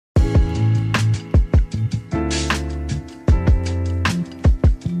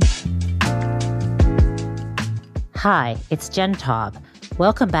Hi, it's Jen Taub.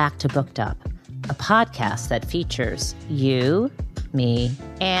 Welcome back to Booked Up, a podcast that features you, me,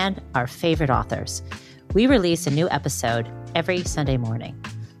 and our favorite authors. We release a new episode every Sunday morning.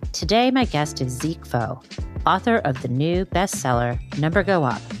 Today, my guest is Zeke Faux, author of the new bestseller, Number Go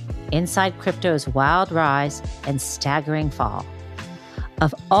Up, Inside Crypto's Wild Rise and Staggering Fall.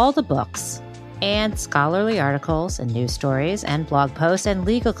 Of all the books and scholarly articles and news stories and blog posts and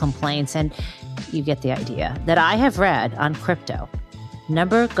legal complaints, and you get the idea, that I have read on crypto,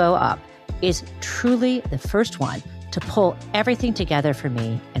 Number Go Up is truly the first one to pull everything together for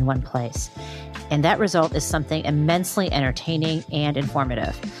me in one place. And that result is something immensely entertaining and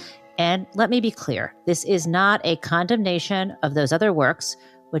informative. And let me be clear, this is not a condemnation of those other works,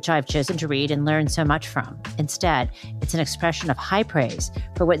 which I've chosen to read and learn so much from. Instead, it's an expression of high praise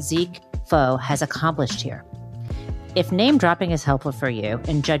for what Zeke Faux has accomplished here. If name dropping is helpful for you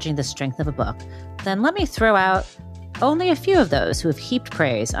in judging the strength of a book, then let me throw out only a few of those who have heaped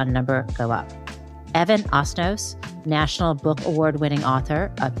praise on Number Go Up. Evan Osnos, National Book Award winning author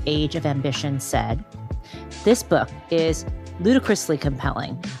of Age of Ambition, said, "This book is ludicrously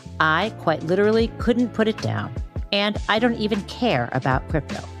compelling. I quite literally couldn't put it down, and I don't even care about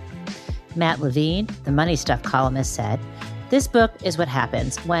crypto." Matt Levine, the Money Stuff columnist, said, "This book is what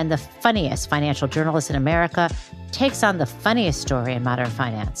happens when the funniest financial journalist in America takes on the funniest story in modern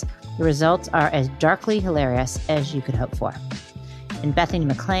finance. The results are as darkly hilarious as you could hope for." And Bethany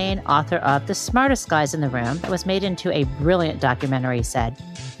McLean, author of The Smartest Guys in the Room, that was made into a brilliant documentary, said,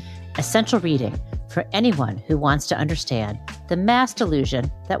 "Essential reading for anyone who wants to understand the mass delusion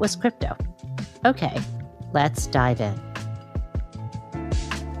that was crypto." Okay, let's dive in.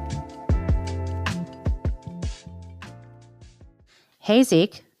 Hey,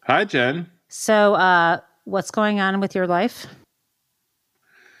 Zeke. Hi, Jen. So, what's going on with your life?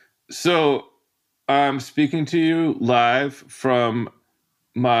 So I'm speaking to you live from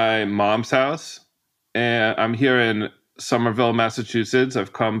my mom's house, and I'm here in Somerville, Massachusetts.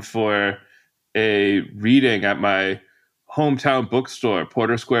 I've come for a reading at my hometown bookstore,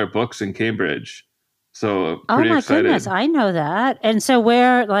 Porter Square Books in Cambridge. So pretty excited. Oh my goodness, I know that. And so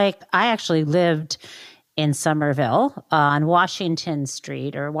I actually lived in Somerville on Washington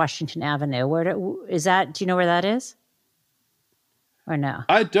Street or Washington Avenue. Do you know where that is? Or no?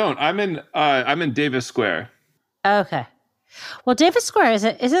 I don't. I'm in Davis Square. Okay. Well, Davis Square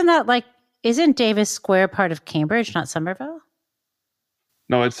isn't Davis Square part of Cambridge, not Somerville?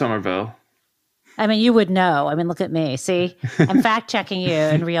 No, it's Somerville. I mean, you would know. I mean, look at me. See, I'm fact checking you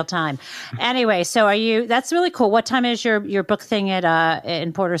in real time. Anyway, so that's really cool. What time is your book thing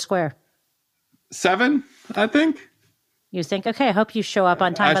in Porter Square? 7, I think. You think? Okay, I hope you show up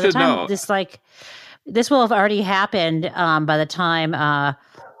on time. By the time this will have already happened by the time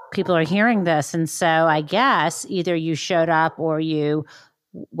people are hearing this. And so I guess either you showed up or you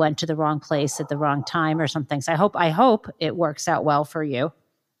went to the wrong place at the wrong time or something. So I hope it works out well for you.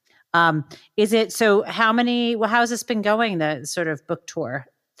 How has this been going, the sort of book tour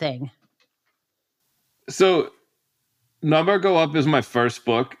thing? So Number Go Up is my first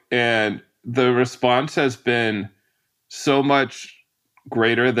book, and the response has been so much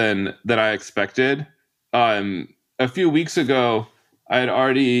greater than I expected. A few weeks ago, I had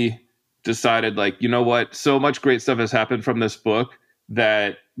already decided, you know what? So much great stuff has happened from this book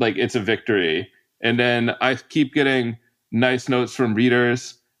that, it's a victory. And then I keep getting nice notes from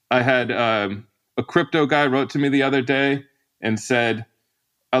readers. I had a crypto guy wrote to me the other day and said,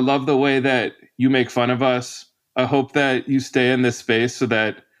 "I love the way that you make fun of us. I hope that you stay in this space so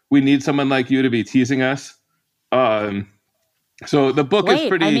that we need someone like you to be teasing us." So the book is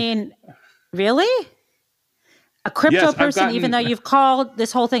pretty... I mean, really? A crypto person, even though you've called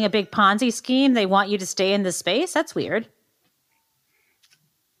this whole thing a big Ponzi scheme, they want you to stay in this space? That's weird.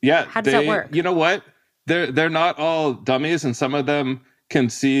 Yeah. How does that work? You know what? They're not all dummies, and some of them can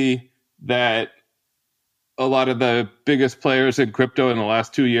see that a lot of the biggest players in crypto in the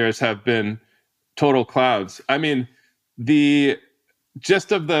last 2 years have been total clowns. I mean, the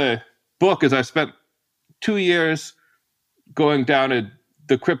gist of the book is I spent 2 years going down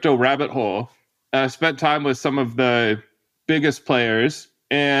the crypto rabbit hole. I spent time with some of the biggest players,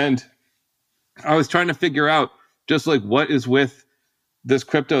 and I was trying to figure out just what is with this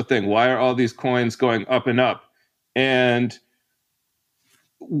crypto thing? Why are all these coins going up and up? And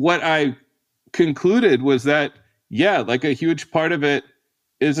what I concluded was that, a huge part of it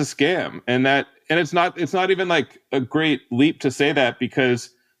is a scam. And it's not even a great leap to say that,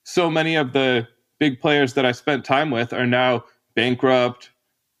 because so many of the big players that I spent time with are now bankrupt,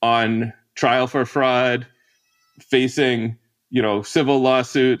 on trial for fraud, facing, civil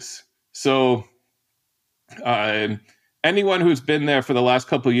lawsuits. So Uh, anyone who's been there for the last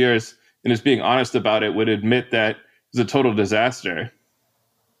couple of years and is being honest about it would admit that it's a total disaster.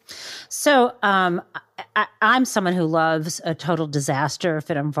 So I'm someone who loves a total disaster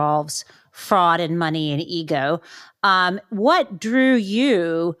if it involves fraud and money and ego. What drew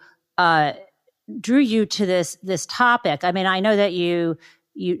you to this topic? I mean, I know that you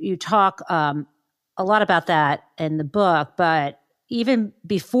talk a lot about that in the book, but even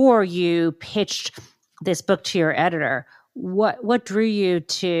before you pitched this book to your editor, what drew you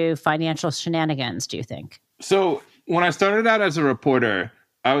to financial shenanigans, do you think? So when I started out as a reporter,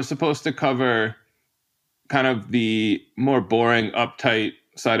 I was supposed to cover kind of the more boring, uptight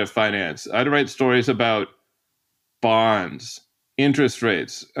side of finance. I'd write stories about bonds, interest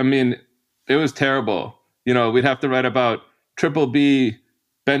rates. I mean, it was terrible. We'd have to write about triple B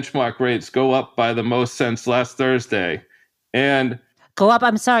benchmark rates go up by the most since last Thursday. And go up,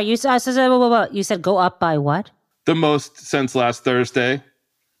 I'm sorry, you said go up by what? The most since last Thursday.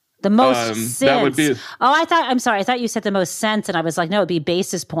 The most since. That would be. Oh, I thought you said the most cents, and I was like, no, it'd be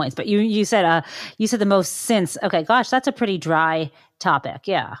basis points. But you said the most since. Okay, gosh, that's a pretty dry topic.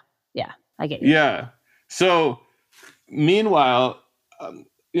 Yeah, I get you. Yeah. So, meanwhile,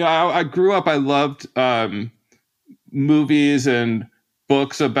 I grew up. I loved movies and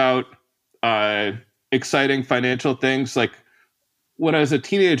books about exciting financial things. Like when I was a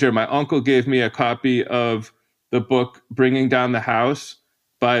teenager, my uncle gave me a copy of the book "Bringing Down the House"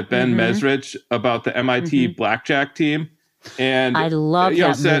 by Ben Mesrich about the MIT blackjack team. And I love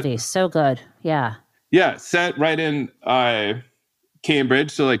that movie. So good. Yeah. Yeah. Set right in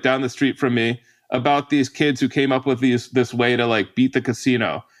Cambridge. So like down the street from me, about these kids who came up with this way to like beat the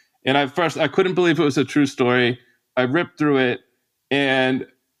casino. And I couldn't believe it was a true story. I ripped through it, and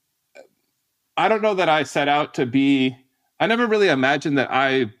I don't know that I set out to be, I never really imagined that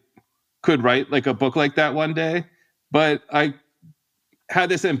I could write like a book like that one day, but I had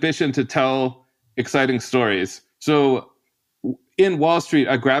this ambition to tell exciting stories. So in Wall Street,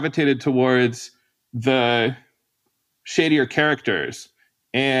 I gravitated towards the shadier characters.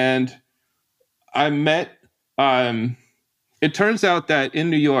 And I met, it turns out that in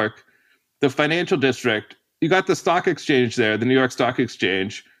New York, the financial district, you got the stock exchange there, the New York Stock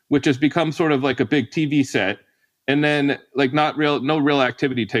Exchange, which has become sort of like a big TV set. And then like no real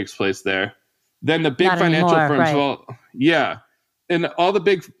activity takes place there. Then the big Not financial anymore, firms, right. well, yeah. And all the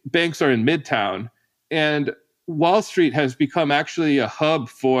big banks are in Midtown. And Wall Street has become actually a hub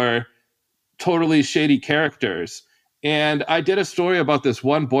for totally shady characters. And I did a story about this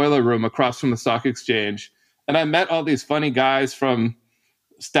one boiler room across from the stock exchange. And I met all these funny guys from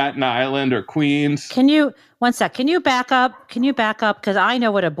Staten Island or Queens. Can you back up? Because I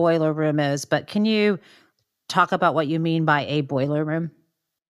know what a boiler room is, but can you talk about what you mean by a boiler room?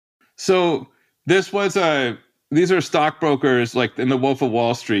 So these are stockbrokers like in the Wolf of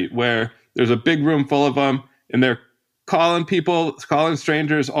Wall Street, where there's a big room full of them, and they're calling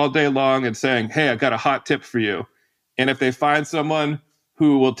strangers all day long and saying, hey, I got a hot tip for you. And if they find someone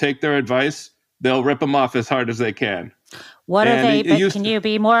who will take their advice, they'll rip them off as hard as they can. What are they? But can you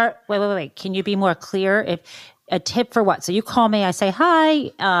be more? Wait. Can you be more clear? If a tip for what? So you call me, I say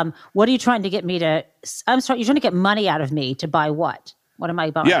hi. What are you trying to get me to? I'm sorry, you're trying to get money out of me to buy what? What am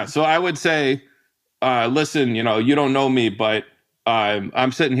I buying? Yeah, so I would say, listen, you don't know me, but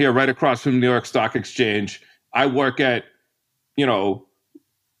I'm sitting here right across from the New York Stock Exchange. I work at,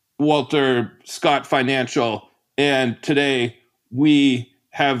 Walter Scott Financial, and today we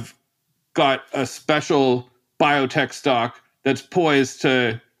have got a special biotech stock that's poised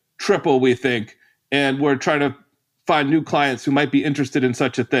to triple, we think, and we're trying to find new clients who might be interested in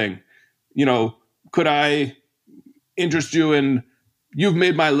such a thing. Could I interest you in, you've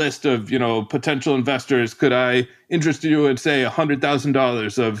made my list of, potential investors. Could I interest you in, say,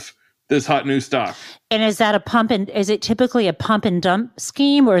 $100,000 of this hot new stock? And is that is it typically a pump and dump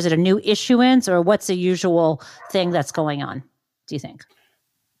scheme, or is it a new issuance, or what's the usual thing that's going on, do you think?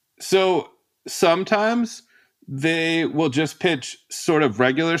 So sometimes they will just pitch sort of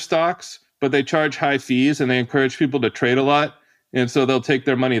regular stocks, but they charge high fees and they encourage people to trade a lot. And so they'll take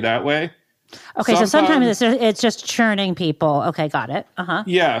their money that way. Okay, so sometimes it's just churning people. Okay, got it. Uh-huh.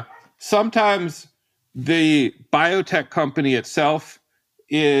 Yeah. Sometimes the biotech company itself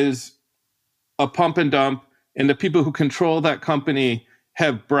is a pump and dump, and the people who control that company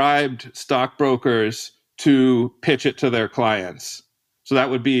have bribed stockbrokers to pitch it to their clients. So that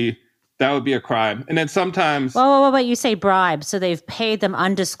would be a crime. And then sometimes... Wait, you say bribe. So they've paid them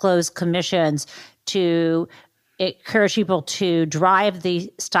undisclosed commissions to it encouraged people to drive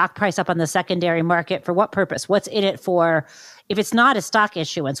the stock price up on the secondary market. For what purpose? What's in it for? If it's not a stock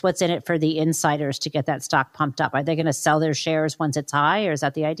issuance, what's in it for the insiders to get that stock pumped up? Are they going to sell their shares once it's high, or is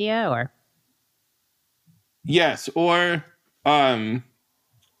that the idea? Or yes, or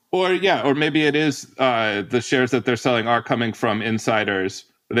maybe it is the shares that they're selling are coming from insiders.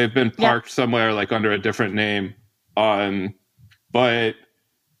 They've been parked somewhere like under a different name. But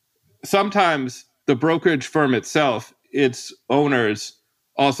sometimes the brokerage firm itself, its owners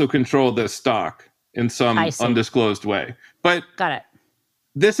also control the stock in some undisclosed way. But got it.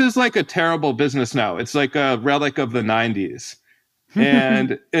 This is like a terrible business now. It's like a relic of the 90s.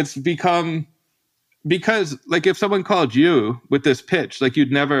 And it's become, because like if someone called you with this pitch, like you'd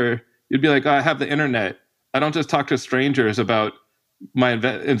be like, oh, I have the internet. I don't just talk to strangers about my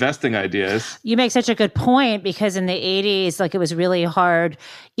investing ideas. You make such a good point, because in the 80s, like it was really hard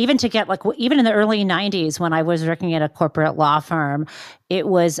even to get, like even in the early 90s when I was working at a corporate law firm, it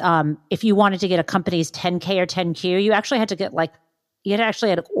was if you wanted to get a company's 10K or 10Q, you actually had to get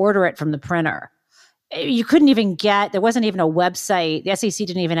to order it from the printer. You couldn't even there wasn't even a website. The SEC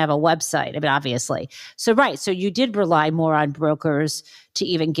didn't even have a website, I mean, obviously. So you did rely more on brokers to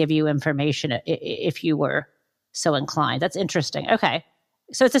even give you information if you were so inclined. That's interesting. Okay.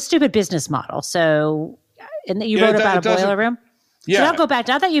 So it's a stupid business model. So, and you wrote about a boiler room? Yeah. So I'll go back.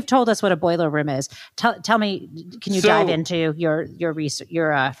 Now that you've told us what a boiler room is, tell me, can you dive into your research,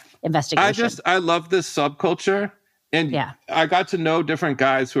 your investigation? I love this subculture. And I got to know different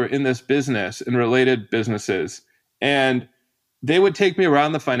guys who are in this business and related businesses. And they would take me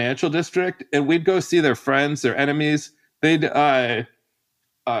around the financial district and we'd go see their friends, their enemies. They'd,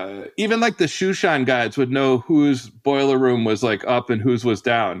 even like the shoe shine guides would know whose boiler room was like up and whose was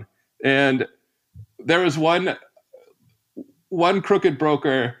down. And there was one crooked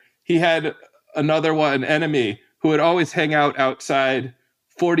broker. He had an enemy who would always hang out outside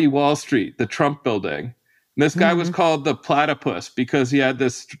 40 Wall Street, the Trump building. And this guy was called the Platypus because he had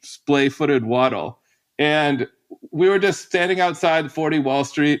this splay-footed waddle. And we were just standing outside 40 Wall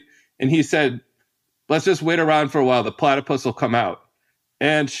Street, and he said, let's just wait around for a while. The platypus will come out.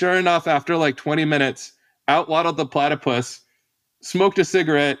 And sure enough, after like 20 minutes, out waddled the platypus, smoked a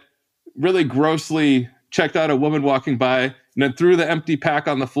cigarette, really grossly checked out a woman walking by, and then threw the empty pack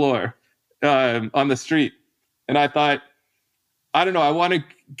on the floor on the street. And I thought, I don't know, I want to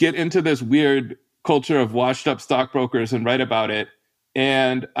get into this weird culture of washed up stockbrokers and write about it.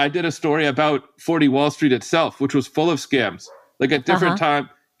 And I did a story about 40 Wall Street itself, which was full of scams. Like at different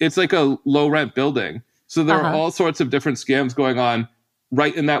time, it's like a low rent building. So there are all sorts of different scams going on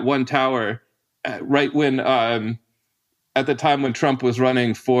right in that one tower, right when, at the time when Trump was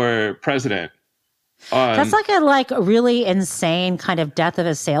running for president. That's like a really insane kind of death of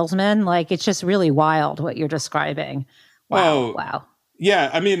a salesman. Like it's just really wild what you're describing. Wow.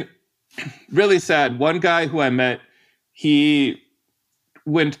 Yeah. I mean, really sad. One guy who I met,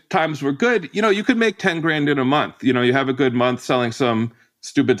 when times were good, you could make 10 grand in a month. You have a good month selling some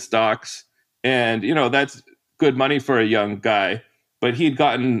stupid stocks and, that's good money for a young guy. But he'd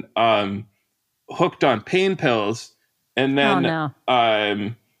gotten hooked on pain pills and then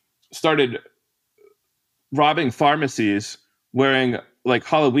started robbing pharmacies wearing like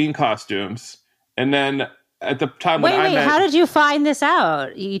Halloween costumes. And then at the time when I met... how did you find this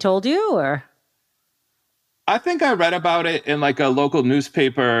out? He told you, or? I think I read about it in like a local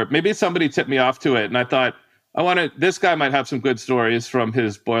newspaper. Maybe somebody tipped me off to it. And I thought, this guy might have some good stories from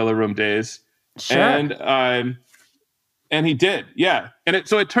his boiler room days. Sure. And he did. Yeah. And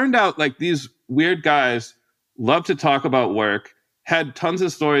so it turned out like these weird guys love to talk about work, had tons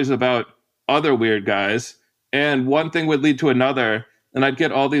of stories about other weird guys. And one thing would lead to another. And I'd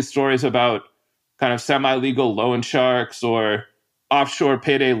get all these stories about kind of semi-legal loan sharks or offshore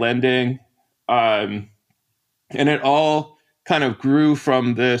payday lending. And it all kind of grew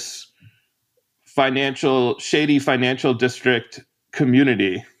from this shady financial district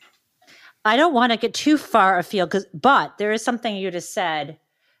community. I don't want to get too far afield, but there is something you just said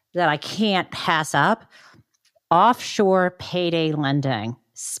that I can't pass up. Offshore payday lending.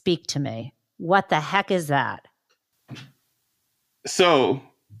 Speak to me. What the heck is that? So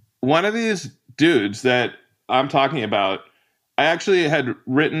one of these dudes that I'm talking about, I actually had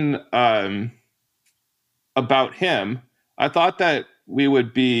written about him. I thought that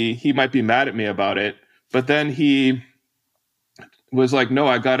he might be mad at me about it, but then he was like, no,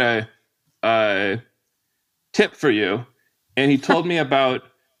 I got a tip for you. And he told me about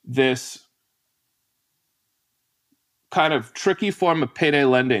this kind of tricky form of payday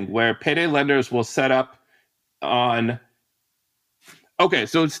lending where payday lenders will set up on Okay,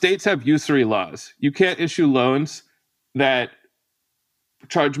 so states have usury laws. You can't issue loans that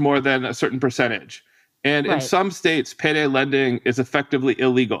charge more than a certain percentage. And in Right. some states, payday lending is effectively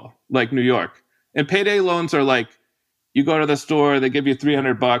illegal, like New York. And payday loans are like, you go to the store, they give you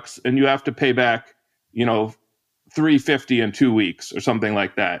 $300 and you have to pay back, you know, 350 in 2 weeks or something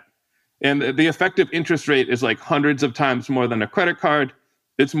like that. And the effective interest rate is like hundreds of times more than a credit card.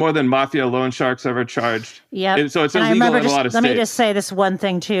 It's more than mafia loan sharks ever charged. Yep. And so it's And I illegal remember in a lot of let states. me just say this one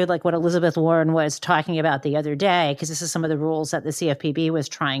thing too, like what Elizabeth Warren was talking about the other day, because this is some of the rules that the CFPB was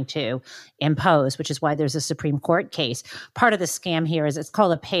trying to impose, which is why there's a Supreme Court case. Part of the scam here is it's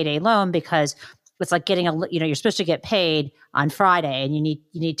called a payday loan because it's like getting you're supposed to get paid on Friday and you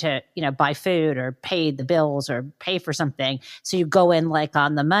need to, buy food or pay the bills or pay for something. So you go in like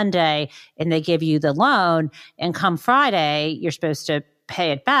on the Monday and they give you the loan, and come Friday, you're supposed to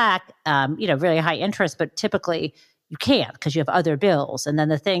pay it back, really high interest, but typically you can't because you have other bills. And then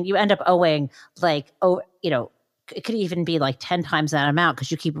the thing you end up owing it could even be like 10 times that amount because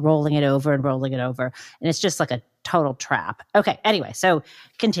you keep rolling it over and rolling it over. And it's just like a total trap. Okay. Anyway, so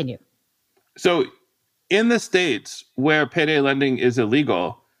continue. So in the states where payday lending is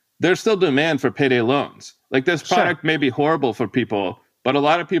illegal, there's still demand for payday loans. Like this product may be horrible for people, but a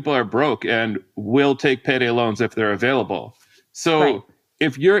lot of people are broke and will take payday loans if they're available. So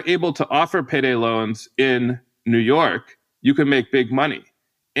if you're able to offer payday loans in New York, you can make big money.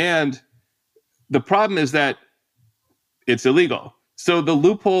 And the problem is that it's illegal. So the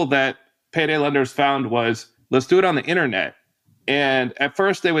loophole that payday lenders found was, let's do it on the internet. And at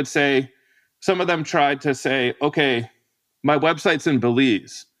first they would say, some of them tried to say, okay, my website's in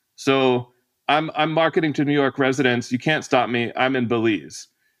Belize. So I'm marketing to New York residents. You can't stop me. I'm in Belize.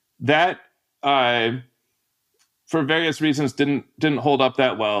 That, for various reasons, didn't hold up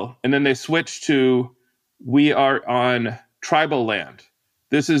that well. And then they switched to, we are on tribal land.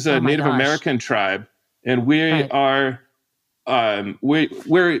 This is a Native American tribe, and we are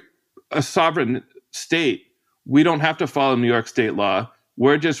we're a sovereign state. We don't have to follow New York state law.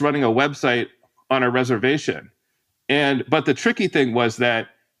 We're just running a website on a reservation. But the tricky thing was that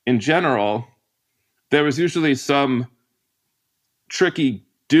in general, there was usually some tricky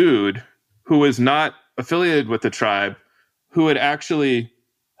dude who was not affiliated with the tribe who had actually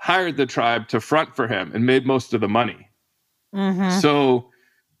hired the tribe to front for him and made most of the money. Mm-hmm. So,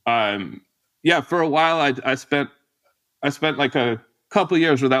 for a while I spent like a couple of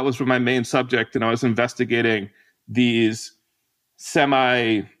years where that was my main subject, and I was investigating these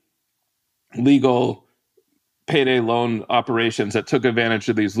semi-legal payday loan operations that took advantage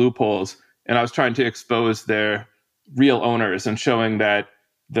of these loopholes. And I was trying to expose their real owners and showing that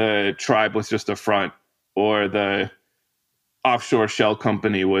the tribe was just a front, or the offshore shell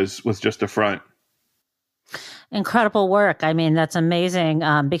company was just a front. Incredible work. I mean, that's amazing,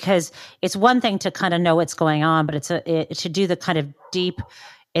 because it's one thing to kind of know what's going on, but to do the kind of deep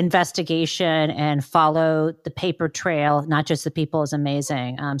investigation and follow the paper trail, not just the people, is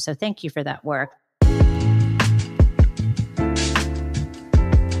amazing. So thank you for that work.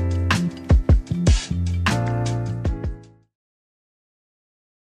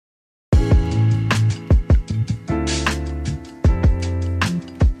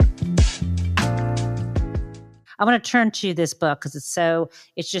 I want to turn to this book because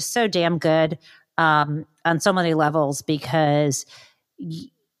it's just so damn good on so many levels, because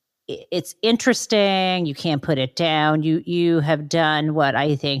it's interesting. You can't put it down. You have done what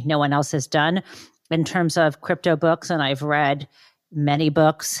I think no one else has done in terms of crypto books, and I've read many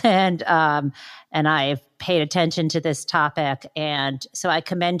books, and I've paid attention to this topic, and so I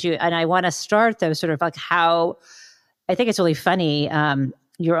commend you. And I want to start though, sort of like how I think it's really funny.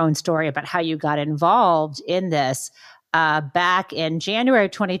 Your own story about how you got involved in this back in January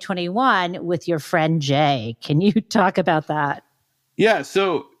 2021 with your friend Jay. Can you talk about that? Yeah,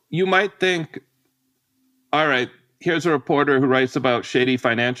 so you might think, all right, here's a reporter who writes about shady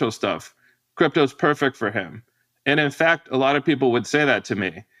financial stuff. Crypto's perfect for him. And in fact, a lot of people would say that to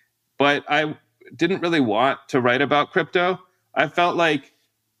me. But I didn't really want to write about crypto. I felt like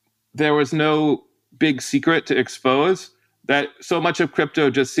there was no big secret to expose, that so much of crypto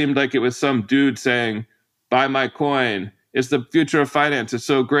just seemed like it was some dude saying, buy my coin. It's the future of finance. It's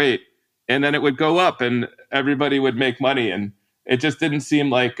so great. And then it would go up and everybody would make money. And it just didn't seem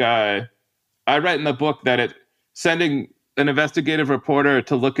like, I write in the book that sending an investigative reporter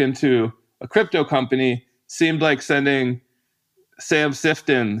to look into a crypto company seemed like sending Sam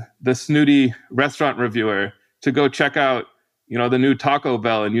Sifton, the snooty restaurant reviewer, to go check out, the new Taco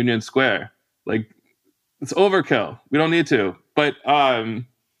Bell in Union Square. Like, it's overkill. We don't need to. But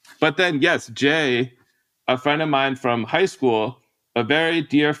then, yes, Jay, a friend of mine from high school, a very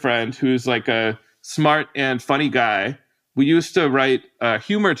dear friend who's like a smart and funny guy. We used to write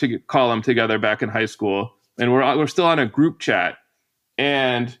humor column together back in high school, and we're still on a group chat.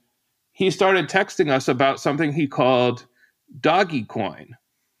 And he started texting us about something he called doggy coin.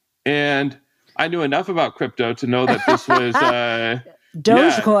 And I knew enough about crypto to know that this was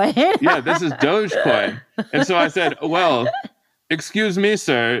Dogecoin. This is Dogecoin. And so I said, well, excuse me,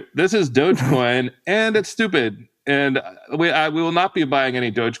 sir, this is Dogecoin and it's stupid. And we will not be buying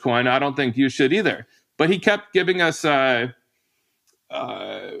any Dogecoin. I don't think you should either. But he kept giving us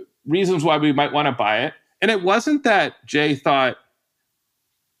reasons why we might want to buy it. And it wasn't that Jay thought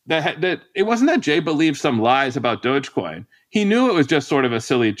that it wasn't that Jay believed some lies about Dogecoin. He knew it was just sort of a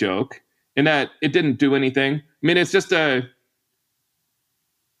silly joke and that it didn't do anything. I mean, it's just a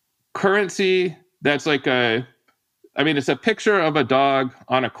currency that's like it's a picture of a dog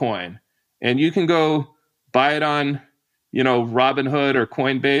on a coin. And you can go buy it on, Robinhood or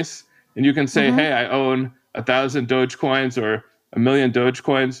Coinbase. And you can say, hey, I own 1,000 Dogecoins or 1,000,000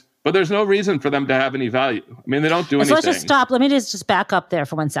 Dogecoins. But there's no reason for them to have any value. I mean, they don't do anything. So let's just stop. Let me just back up there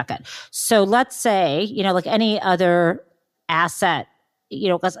for 1 second. So let's say, like any other asset,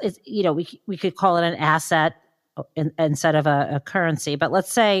 because we could call it an asset instead of a currency. But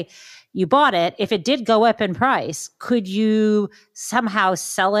let's say you bought it. If it did go up in price, could you somehow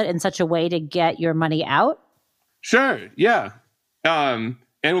sell it in such a way to get your money out? Sure. Yeah. And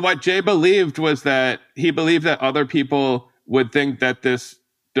what Jay believed was that he believed that other people would think that this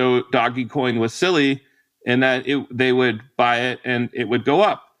doggy coin was silly and that they would buy it and it would go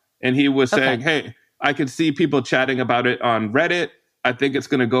up. And he was saying, hey, I could see people chatting about it on Reddit. I think it's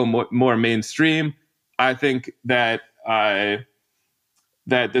going to go more mainstream. I think that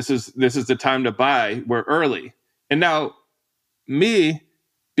that this is the time to buy. We're early. And now me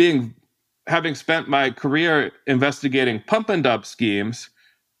having spent my career investigating pump and dump schemes,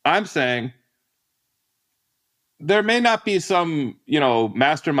 I'm saying there may not be some,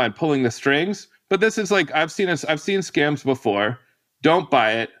 mastermind pulling the strings, but this is like, I've seen scams before. Don't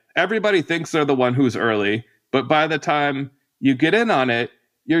buy it. Everybody thinks they're the one who's early, but by the time you get in on it,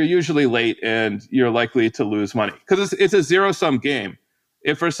 you're usually late and you're likely to lose money because it's a zero-sum game.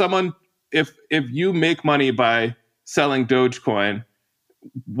 If you make money by selling Dogecoin,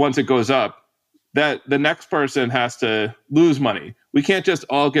 once it goes up, that the next person has to lose money. We can't just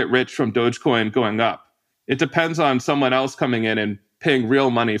all get rich from Dogecoin going up. It depends on someone else coming in and paying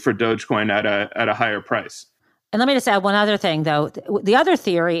real money for Dogecoin at a higher price. And let me just add one other thing, though. The other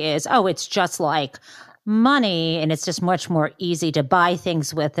theory is, it's just like money, and it's just much more easy to buy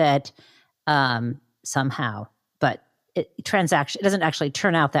things with it somehow. But it doesn't actually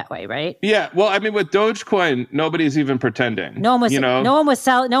turn out that way, right? Yeah. Well, I mean, with Dogecoin, nobody's even pretending. No one was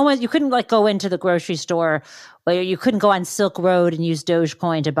selling. You couldn't go into the grocery store, or you couldn't go on Silk Road and use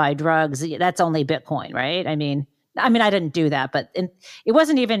Dogecoin to buy drugs. That's only Bitcoin, right? I mean, I didn't do that, but it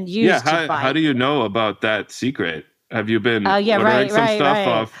wasn't even used to buy. How do you know about that secret? Have you been ordering some stuff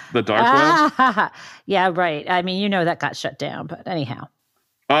off the dark web? Yeah, right. I mean, that got shut down, but anyhow.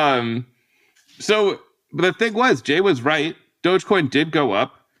 So the thing was, Jay was right. Dogecoin did go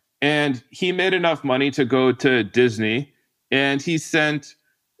up, and he made enough money to go to Disney, and he sent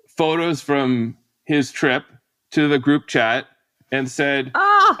photos from his trip to the group chat and said,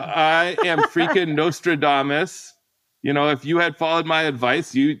 I am freaking Nostradamus. If you had followed my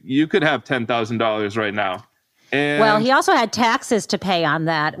advice, you could have $10,000 right now. And well, he also had taxes to pay on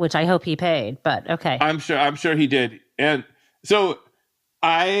that, which I hope he paid, but okay. I'm sure he did. And so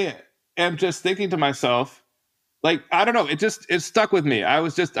I am just thinking to myself, like, I don't know, it stuck with me. I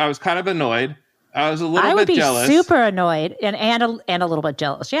was kind of annoyed. I was a little bit jealous. I would be super annoyed and a little bit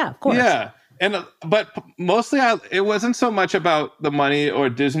jealous. Yeah, of course. Yeah. But mostly it wasn't so much about the money or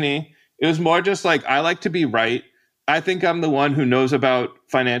Disney. It was more just like, I like to be right. I think I'm the one who knows about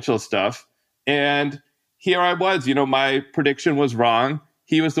financial stuff. And here I was, my prediction was wrong.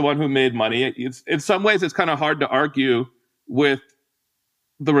 He was the one who made money. In some ways, it's kind of hard to argue with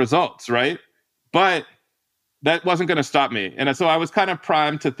the results, right? But that wasn't going to stop me. And so I was kind of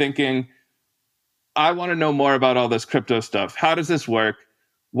primed to thinking, I want to know more about all this crypto stuff. How does this work?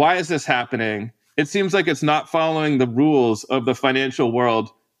 Why is this happening? It seems like it's not following the rules of the financial world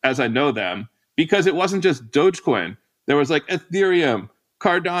as I know them, because it wasn't just Dogecoin. There was like Ethereum,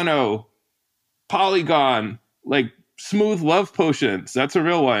 Cardano, Polygon, like Smooth Love Potions. That's a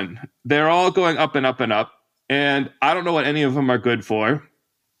real one. They're all going up and up and up. And I don't know what any of them are good for.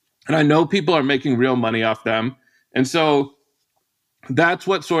 And I know people are making real money off them. And so that's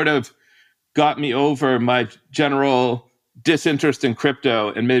what sort of got me over my general disinterest in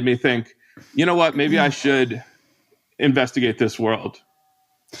crypto and made me think, you know what, maybe I should investigate this world.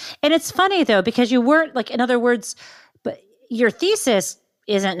 And it's funny, though, because you weren't, like, in other words, but your thesis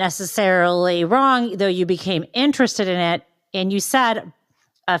isn't necessarily wrong, though you became interested in it. And you said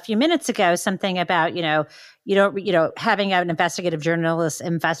a few minutes ago something about, having an investigative journalist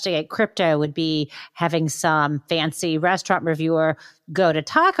investigate crypto would be having some fancy restaurant reviewer go to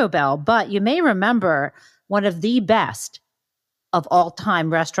Taco Bell. But you may remember one of the best of all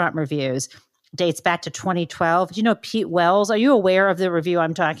time restaurant reviews dates back to 2012. Do you know Pete Wells? Are you aware of the review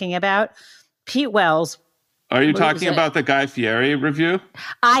I'm talking about? Pete Wells. Are you talking about the Guy Fieri review?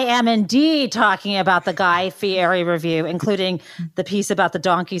 I am indeed talking about the Guy Fieri review, including the piece about the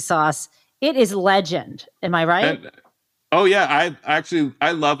donkey sauce. It is legend. Am I right?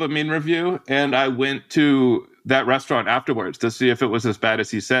 I love a mean review. And I went to that restaurant afterwards to see if it was as bad as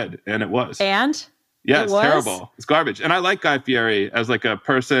he said. And it was. And? Yeah, it's terrible. It's garbage. And I like Guy Fieri as like a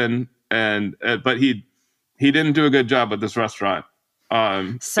person, but he didn't do a good job with this restaurant.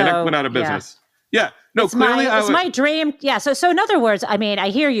 And it went out of business. Yeah. No, it's my dream. Yeah. So in other words, I mean, I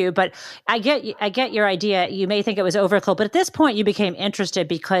hear you, but I get your idea. You may think it was overkill, but at this point you became interested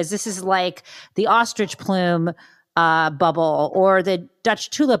because this is like the ostrich plume bubble or the Dutch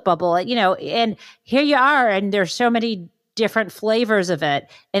tulip bubble, and here you are, and there's so many different flavors of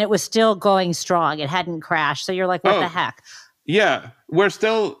it, and it was still going strong. It hadn't crashed. So you're like, what the heck? Yeah. We're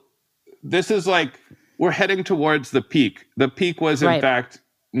heading towards the peak. The peak was in fact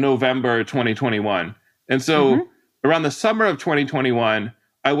November 2021. And so around the summer of 2021,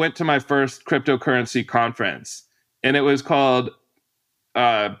 I went to my first cryptocurrency conference, and it was called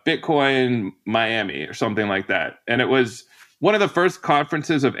Bitcoin Miami or something like that. And it was one of the first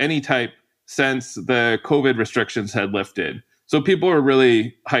conferences of any type since the COVID restrictions had lifted. So people were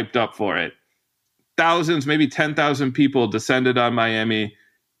really hyped up for it. Thousands, maybe 10,000 people descended on Miami,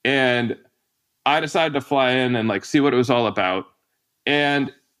 and I decided to fly in and see what it was all about.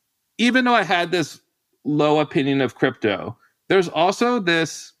 And even though I had this low opinion of crypto, there's also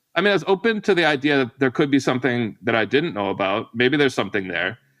this, I was open to the idea that there could be something that I didn't know about. Maybe there's something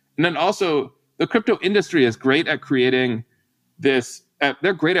there. And then also the crypto industry is great at creating this,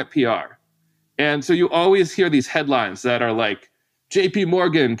 they're great at PR. And so you always hear these headlines that are like, JP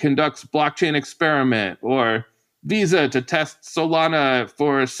Morgan conducts blockchain experiment, or Visa to test Solana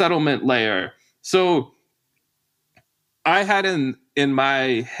for settlement layer. So I had in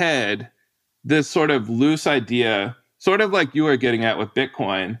my head this sort of loose idea, sort of like you were getting at with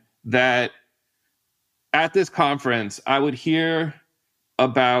Bitcoin, that at this conference, I would hear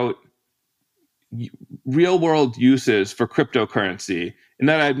about real world uses for cryptocurrency, and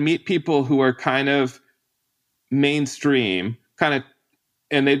that I'd meet people who are kind of mainstream,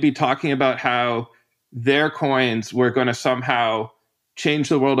 and they'd be talking about how their coins were going to somehow change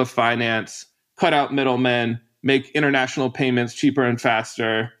the world of finance, cut out middlemen, make international payments cheaper and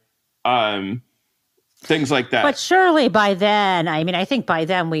faster, things like that. But surely by then, I think by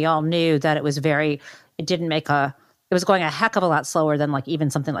then we all knew that it was it was going a heck of a lot slower than even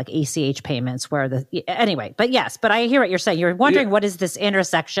something like ACH payments but I hear what you're saying. You're wondering what is this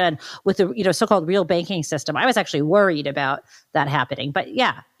intersection with the so-called real banking system. I was actually worried about that happening, but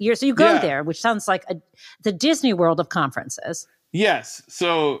you go there, which sounds like the Disney World of conferences. Yes.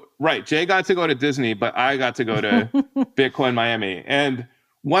 So, right. Jay got to go to Disney, but I got to go to Bitcoin Miami. And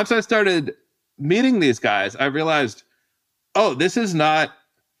once I started meeting these guys, I realized, this is not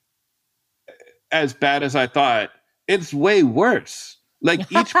as bad as I thought. It's way worse.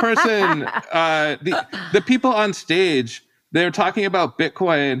 Each person, the people on stage, they're talking about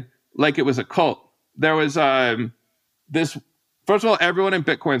Bitcoin like it was a cult. There was this. First of all, everyone in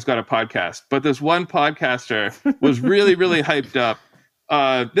Bitcoin's got a podcast, but this one podcaster was really, really hyped up.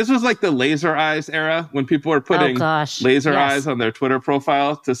 This was like the laser eyes era, when people were putting laser eyes on their Twitter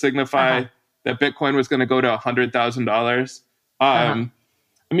profile to signify that Bitcoin was going to go to $100,000.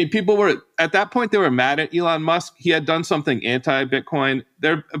 People were, at that point, they were mad at Elon Musk. He had done something anti-Bitcoin.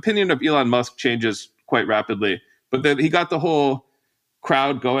 Their opinion of Elon Musk changes quite rapidly. But then he got the whole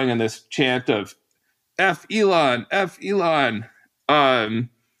crowd going in this chant of F Elon, F Elon.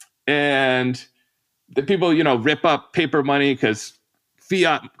 And the people, rip up paper money because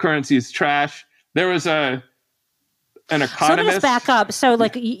fiat currency is trash. There was an economist. So let us back up. So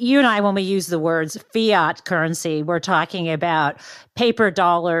you and I, when we use the words fiat currency, we're talking about paper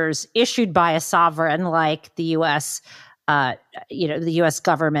dollars issued by a sovereign like the U.S., the U.S.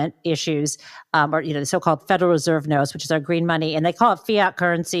 government issues, or the so-called Federal Reserve notes, which is our green money. And they call it fiat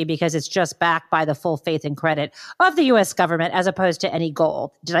currency because it's just backed by the full faith and credit of the U.S. government as opposed to any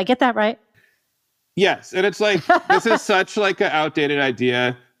gold. Did I get that right? Yes. And it's this is such an outdated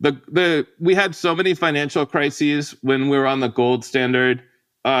idea. We had so many financial crises when we were on the gold standard.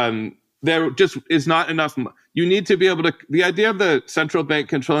 There just is not enough. You need to be able to. The idea of the central bank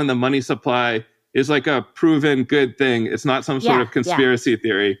controlling the money supply is like a proven good thing. It's not some sort of conspiracy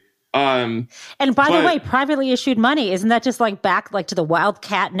theory. And by the way, privately issued money, isn't that just like back like to the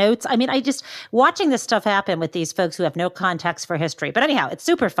Wildcat notes? I mean, I just watching this stuff happen with these folks who have no context for history. But anyhow, it's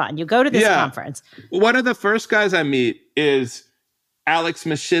super fun. You go to this conference. One of the first guys I meet is Alex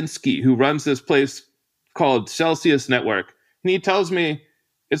Mashinsky, who runs this place called Celsius Network. And he tells me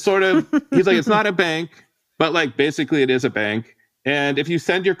it's sort of, he's like, it's not a bank, but like basically it is a bank. And if you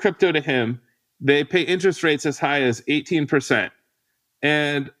send your crypto to him, they pay interest rates as high as 18%.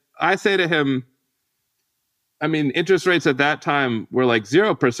 And I say to him, I mean, interest rates at that time were like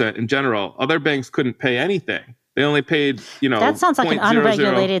 0% in general. Other banks couldn't pay anything. They only paid, That sounds like an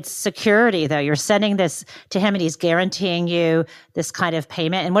unregulated security, though. You're sending this to him and he's guaranteeing you this kind of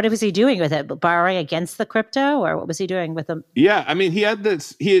payment. And what was he doing with it? Borrowing against the crypto, or what was he doing with them? Yeah, I mean, he had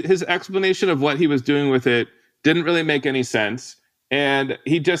his explanation of what he was doing with it didn't really make any sense. And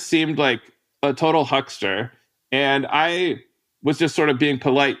he just seemed like a total huckster. And I was just sort of being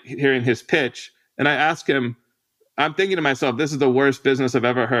polite hearing his pitch. And I asked him, I'm thinking to myself, this is the worst business I've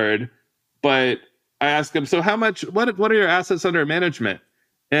ever heard. But I asked him, so how much, what are your assets under management?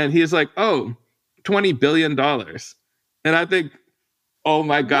 And he's like, $20 billion. And I think, oh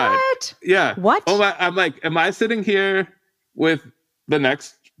my God. What? Yeah. What? I'm like, am I sitting here with the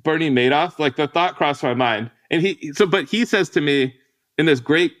next Bernie Madoff? Like the thought crossed my mind. And but he says to me in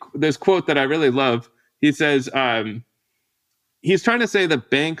this quote that I really love, he says, he's trying to say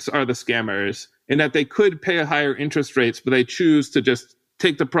that banks are the scammers and that they could pay higher interest rates, but they choose to just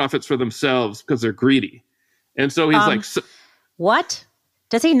take the profits for themselves because they're greedy. And so he's like, what?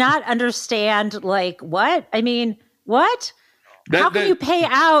 Does he not understand? Like, what? I mean, what? How can you pay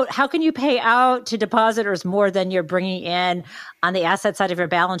out to depositors more than you're bringing in on the asset side of your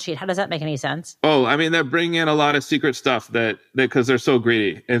balance sheet? How does that make any sense? Oh, I mean, they're bringing in a lot of secret stuff that because they're so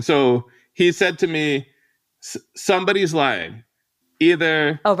greedy. And so he said to me, somebody's lying.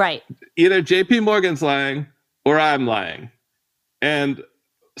 Either JP Morgan's lying or I'm lying. And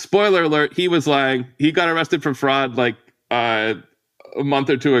spoiler alert, he was lying. He got arrested for fraud like a month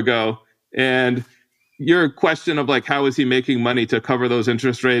or two ago. And your question of like, how is he making money to cover those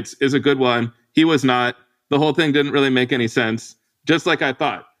interest rates is a good one. He was not. The whole thing didn't really make any sense, just like I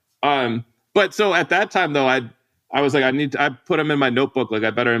thought. But so at that time, though, I was like, I put him in my notebook, like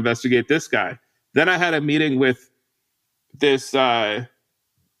I better investigate this guy. Then I had a meeting with this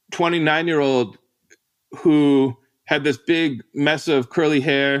 29-year-old who had this big mess of curly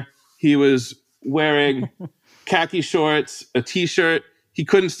hair. He was wearing khaki shorts, a t-shirt. He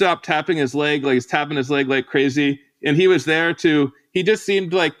couldn't stop tapping his leg, like he's tapping his leg like crazy. And he was there he just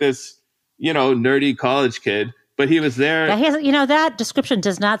seemed like this, nerdy college kid, but he was there. Yeah, that description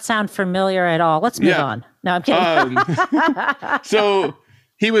does not sound familiar at all. Let's move on. No, I'm kidding. So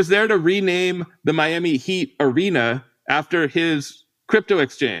he was there to rename the Miami Heat arena after his crypto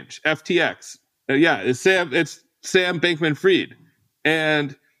exchange, FTX. It's Sam Bankman-Fried.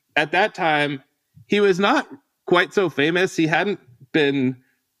 And at that time, he was not quite so famous. He hadn't been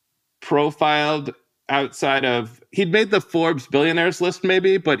profiled outside of, he'd made the Forbes billionaires list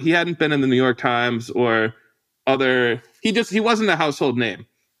maybe, but he hadn't been in the New York Times or other, he wasn't a household name.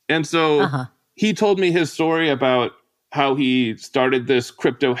 And so he told me his story about how he started this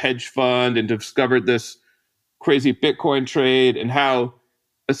crypto hedge fund and discovered this crazy Bitcoin trade, and how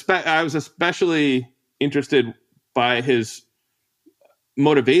I was especially interested by his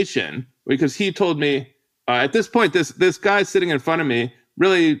motivation, because he told me at this point, this guy sitting in front of me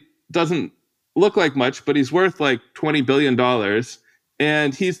really doesn't look like much, but he's worth like $20 billion.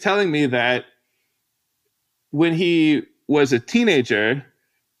 And he's telling me that when he was a teenager,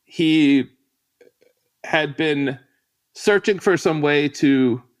 he had been searching for some way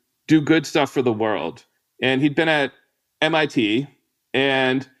to do good stuff for the world. And he'd been at MIT,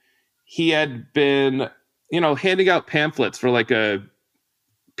 and he had been, handing out pamphlets for like a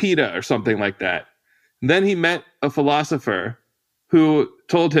PETA or something like that. And then he met a philosopher who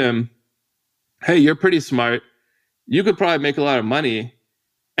told him, hey, you're pretty smart. You could probably make a lot of money.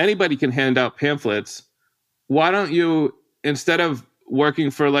 Anybody can hand out pamphlets. Why don't you, instead of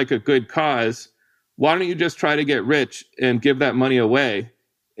working for like a good cause, why don't you just try to get rich and give that money away?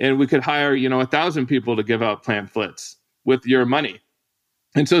 And we could hire, 1,000 people to give out pamphlets with your money.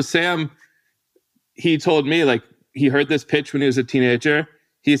 And so Sam, he told me, like, he heard this pitch when he was a teenager.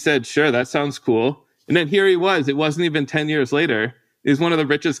 He said, sure, that sounds cool. And then here he was. It wasn't even 10 years later. He's one of the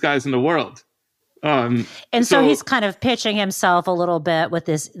richest guys in the world. And so he's kind of pitching himself a little bit with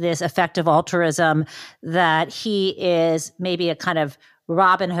this effective altruism, that he is maybe a kind of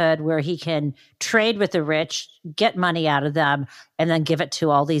Robin Hood, where he can trade with the rich, get money out of them, and then give it to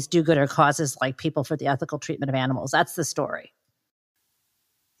all these do-gooder causes like People for the Ethical Treatment of Animals. That's the story.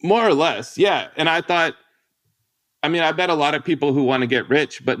 More or less, yeah. And I thought, I bet a lot of people who want to get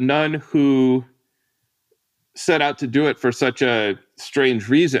rich, but none who set out to do it for such a strange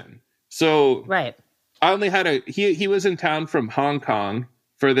reason. So right. I only had he was in town from Hong Kong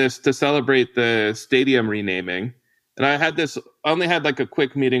for this to celebrate the stadium renaming. And I only had like a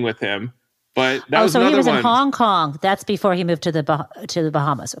quick meeting with him, but that was another one. So he was in Hong Kong. That's before he moved to the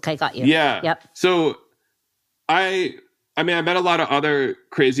Bahamas. Okay, got you. Yeah. Yep. So I met a lot of other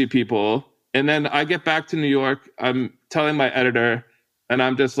crazy people, and then I get back to New York. I'm telling my editor, and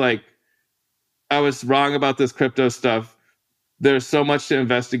I'm just like, I was wrong about this crypto stuff. There's so much to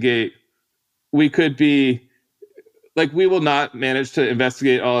investigate. We could be like, we will not manage to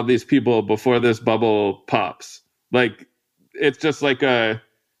investigate all of these people before this bubble pops. Like, it's just like a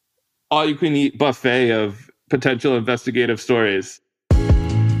all-you-can-eat buffet of potential investigative stories.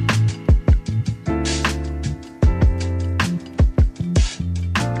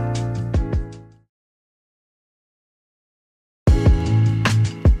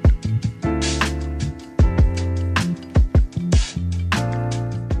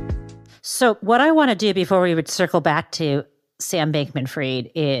 So what I want to do before we would circle back to Sam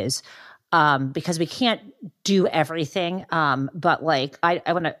Bankman-Fried is, because we can't do everything, but like I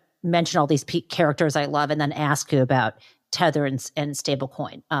want to mention all these characters I love, and then ask you about Tether and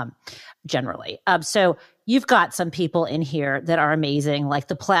stablecoin generally. So you've got some people in here that are amazing, like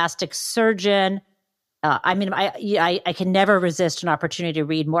the plastic surgeon. I can never resist an opportunity to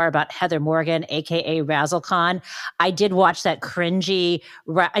read more about Heather Morgan, aka Razzle Khan. I did watch that cringy.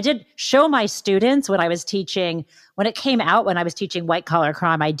 I did show my students when I was teaching, when it came out, when I was teaching white collar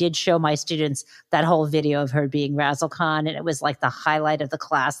crime. I did show my students that whole video of her being Razzle Khan, and it was like the highlight of the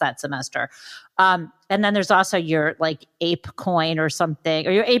class that semester. And then there's also your like ape coin or something,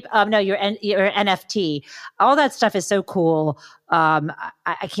 or your ape. Your NFT. All that stuff is so cool.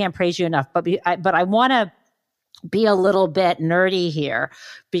 I can't praise you enough, but I want to be a little bit nerdy here,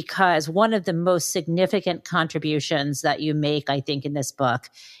 because one of the most significant contributions that you make, I think, in this book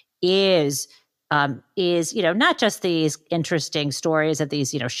is not just these interesting stories of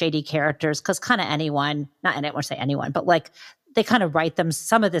these shady characters, because kind of anyone, not I don't want to say anyone, but like they kind of write them.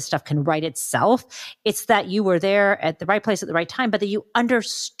 Some of this stuff can write itself. It's that you were there at the right place at the right time, but that you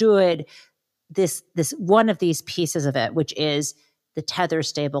understood this one of these pieces of it, which is the Tether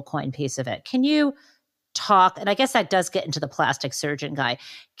stablecoin piece of it. Can you talk? And I guess that does get into the plastic surgeon guy.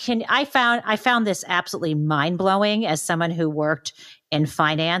 I found this absolutely mind blowing as someone who worked in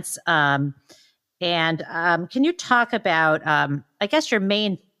finance. And can you talk about, I guess your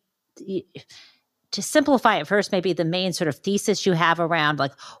main, to simplify it first, maybe the main sort of thesis you have around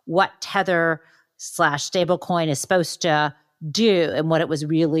like what Tether / stablecoin is supposed to do and what it was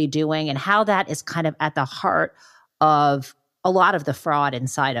really doing, and how that is kind of at the heart of a lot of the fraud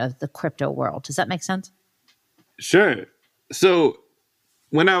inside of the crypto world. Does that make sense? Sure. So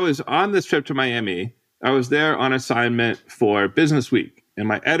when I was on this trip to Miami, I was there on assignment for Business Week, and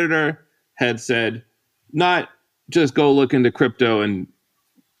my editor had said, not just go look into crypto and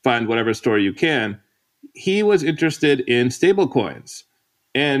find whatever story you can. He was interested in stablecoins.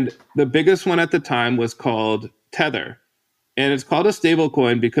 And the biggest one at the time was called Tether. And it's called a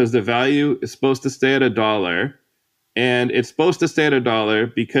stablecoin because the value is supposed to stay at $1. And it's supposed to stay at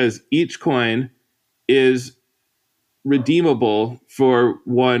 $1 because each coin is redeemable for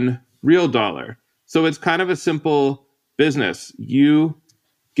 $1 real. So it's kind of a simple business. You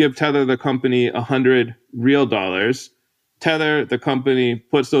give Tether, the company, $100 real. Tether, the company,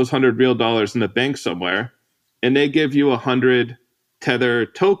 puts those $100 real in the bank somewhere, and they give you 100 Tether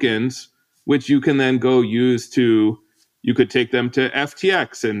tokens, which you can then go use to, you could take them to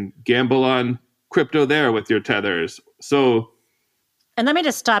FTX and gamble on crypto there with your Tethers. So, and let me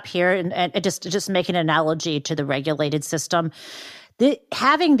just stop here and just make an analogy to the regulated system.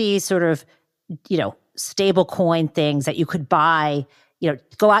 Having these sort of, stable coin things that you could buy,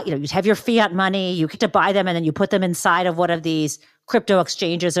 go out, you have your fiat money, you get to buy them, and then you put them inside of one of these crypto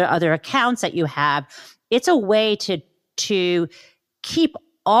exchanges or other accounts that you have. It's a way to keep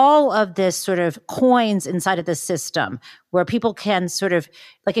all of this sort of coins inside of the system where people can sort of,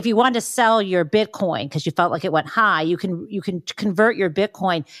 like if you want to sell your Bitcoin because you felt like it went high, you can convert your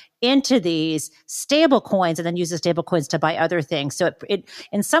Bitcoin into these stable coins and then use the stable coins to buy other things. So it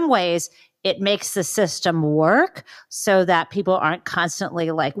in some ways, it makes the system work so that people aren't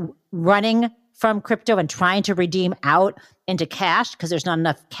constantly like running from crypto and trying to redeem out into cash because there's not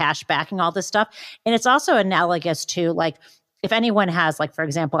enough cash backing all this stuff. And it's also analogous to like, if anyone has, like, for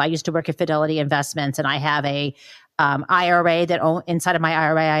example, I used to work at Fidelity Investments and I have a IRA inside of my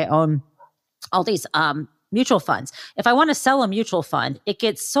IRA, I own all these mutual funds. If I want to sell a mutual fund, it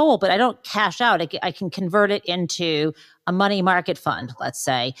gets sold, but I don't cash out. I can convert it into a money market fund, let's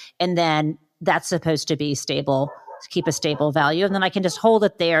say, and then that's supposed to be stable, keep a stable value, and then I can just hold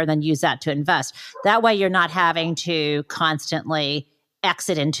it there and then use that to invest. That way, you're not having to constantly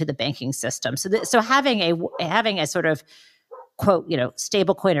exit into the banking system. So having a sort of quote,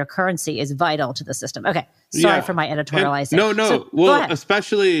 stable coin or currency is vital to the system. Okay, sorry for my editorializing. No.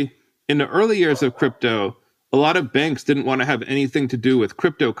 Especially in the early years of crypto, a lot of banks didn't want to have anything to do with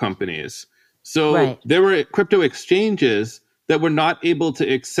crypto companies. So there were crypto exchanges that were not able to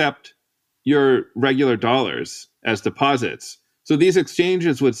accept your regular dollars as deposits. So these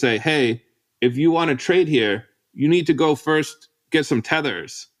exchanges would say, hey, if you want to trade here, you need to go first get some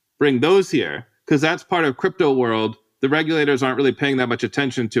tethers, bring those here, because that's part of crypto world. The regulators aren't really paying that much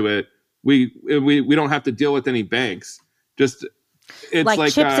attention to it. We don't have to deal with any banks. It's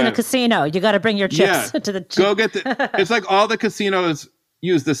like chips in a casino. You got to bring your chips to the go get the. It's like all the casinos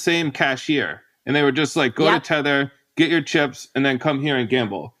use the same cashier, and they were just like, go to Tether, get your chips, and then come here and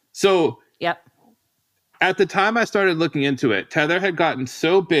gamble. So at the time I started looking into it, Tether had gotten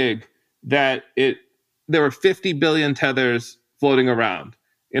so big that there were 50 billion tethers floating around,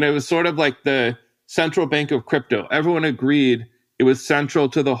 and it was sort of like the central bank of crypto. Everyone agreed it was central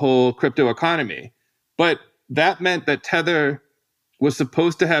to the whole crypto economy, but that meant that Tether was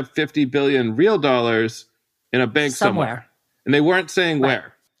supposed to have 50 billion real dollars in a bank somewhere. And they weren't saying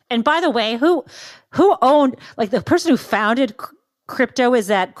where. And by the way, who owned, like the person who founded crypto is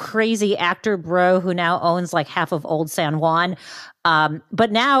that crazy actor bro who now owns like half of Old San Juan.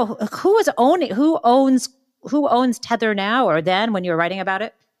 But now who owns Tether now or then when you were writing about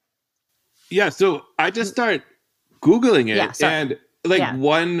it? Yeah. So I just started Googling it and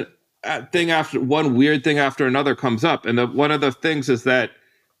one weird thing after another comes up. And one of the things is that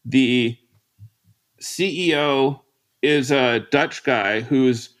the CEO is a Dutch guy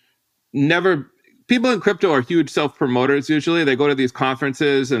who's people in crypto are huge self-promoters usually. They go to these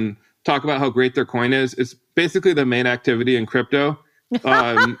conferences and talk about how great their coin is. It's basically the main activity in crypto.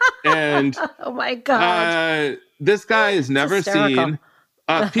 And oh my God. This guy is never seen.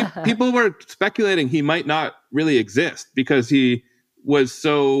 People were speculating he might not really exist because there was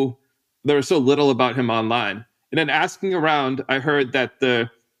so little about him online. And then asking around, I heard that the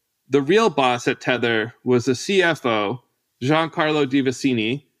real boss at Tether was the CFO, Giancarlo Di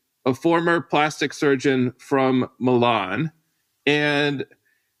Vicini, a former plastic surgeon from Milan. And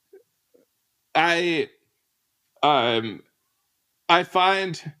I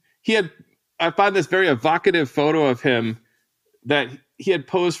find this very evocative photo of him that he had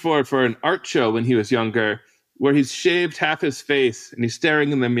posed for an art show when he was younger, where he's shaved half his face and he's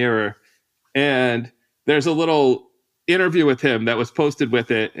staring in the mirror. And there's a little interview with him that was posted with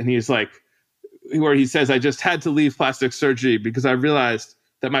it. And he's like, where he says, I just had to leave plastic surgery because I realized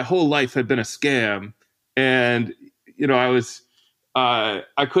that my whole life had been a scam. And, I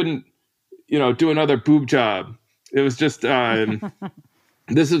couldn't, do another boob job. It was just, my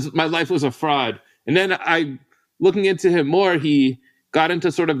life was a fraud. And then looking into him more, he got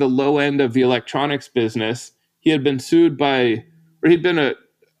into sort of the low end of the electronics business. He had been he'd been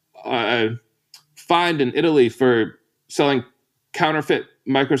fined in Italy for selling counterfeit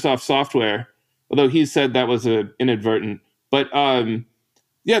Microsoft software, although he said that was inadvertent. But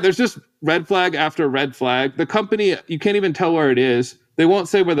there's just red flag after red flag. The company, you can't even tell where it is. They won't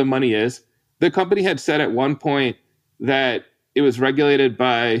say where the money is. The company had said at one point that it was regulated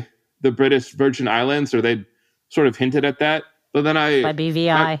by the British Virgin Islands, or they sort of hinted at that. But then by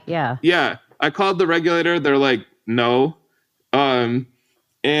BVI, Yeah. I called the regulator. They're like, no. One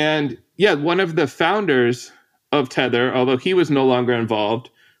of the founders of Tether, although he was no longer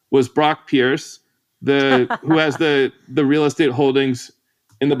involved, was Brock Pierce, who has the real estate holdings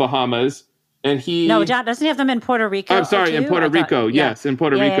in the Bahamas. And doesn't he have them in Puerto Rico? I'm sorry, in Puerto Rico. Yes, in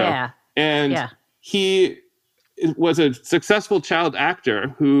Puerto Rico. Yeah. And he was a successful child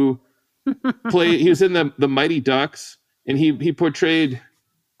actor who he was in the Mighty Ducks, and he portrayed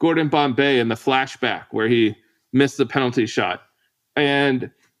Gordon Bombay in the flashback where he missed the penalty shot. And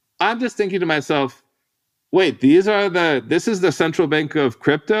I'm just thinking to myself, wait, this is the central bank of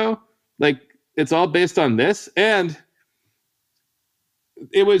crypto? Like, it's all based on this? And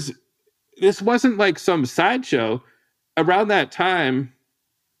this wasn't like some sideshow. Around that time,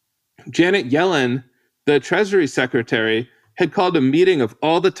 Janet Yellen, the Treasury Secretary, had called a meeting of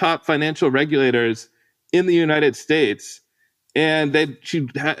all the top financial regulators in the United States. And she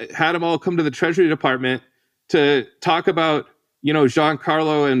had them all come to the Treasury Department to talk about,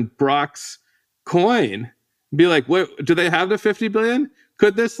 Giancarlo and Brock's coin. Be like, what, do they have the 50 billion?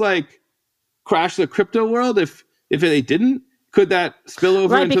 Could this crash the crypto world if they didn't? Could that spill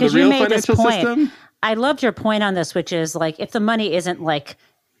over into the real financial system? I loved your point on this, which is if the money isn't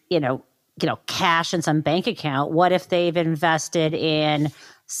cash in some bank account, what if they've invested in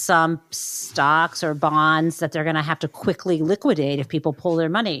some stocks or bonds that they're going to have to quickly liquidate if people pull their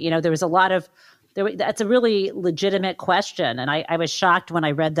money? There was a lot of that's a really legitimate question. And I was shocked when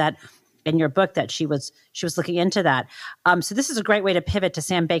I read that in your book that she was looking into that. So this is a great way to pivot to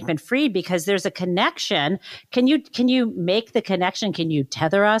Sam Bankman-Fried, because there's a connection. Can you make the connection? Can you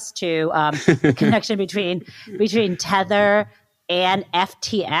tether us to the connection between Tether and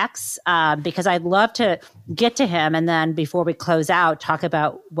FTX? Because I'd love to get to him, and then before we close out, talk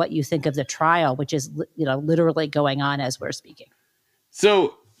about what you think of the trial, which is literally going on as we're speaking.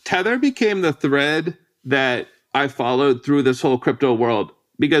 So Tether became the thread that I followed through this whole crypto world,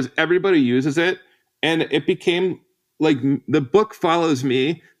 because everybody uses it, and it became the book follows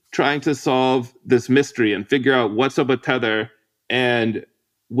me trying to solve this mystery and figure out what's up with Tether and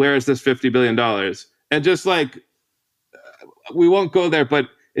where is this $50 billion. And just we won't go there, but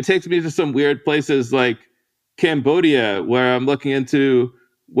it takes me to some weird places like Cambodia, where I'm looking into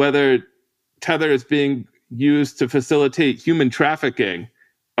whether Tether is being used to facilitate human trafficking.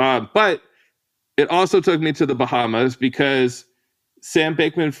 But it also took me to the Bahamas, because Sam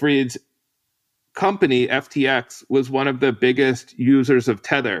Bankman-Fried's company, FTX, was one of the biggest users of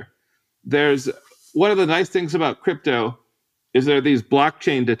Tether. There's one of the nice things about crypto is there are these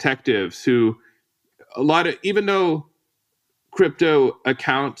blockchain detectives who even though crypto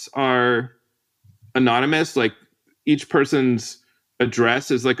accounts are anonymous, each person's address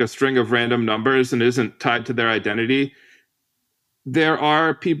is a string of random numbers and isn't tied to their identity, there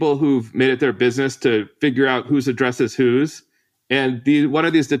are people who've made it their business to figure out whose address is whose. And one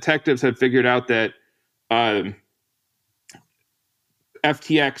of these detectives had figured out that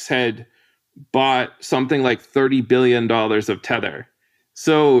FTX had bought something like $30 billion of Tether.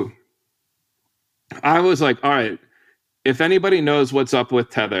 So I was like, all right, if anybody knows what's up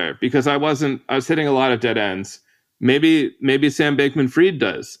with Tether, because I was hitting a lot of dead ends, maybe Sam Bankman-Fried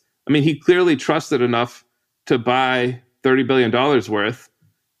does. I mean, he clearly trusted enough to buy $30 billion worth,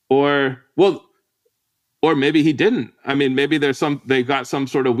 or maybe he didn't. I mean, maybe they got some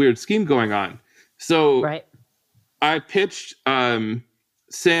sort of weird scheme going on. So right. I pitched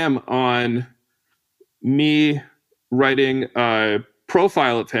Sam on me writing a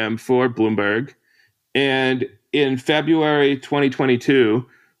profile of him for Bloomberg. And in February 2022,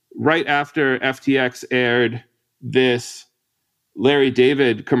 right after FTX aired this Larry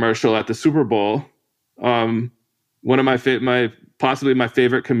David commercial at the Super Bowl, one of possibly my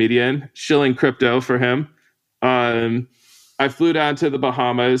favorite comedian, shilling crypto for him. I flew down to the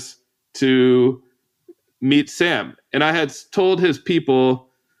Bahamas to meet Sam. And I had told his people,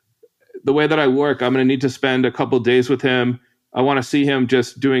 the way that I work, I'm going to need to spend a couple days with him. I want to see him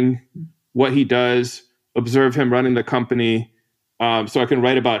just doing what he does, observe him running the company, so I can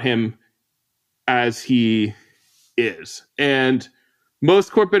write about him as he is. And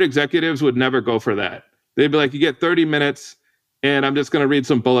most corporate executives would never go for that. They'd be like, you get 30 minutes, and I'm just going to read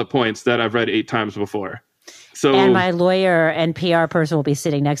some bullet points that I've read 8 times before. So, and my lawyer and PR person will be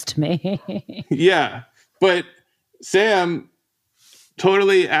sitting next to me. Yeah. But Sam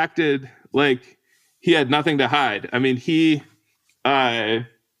totally acted like he had nothing to hide. I mean, he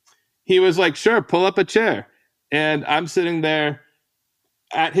was like, sure, pull up a chair. And I'm sitting there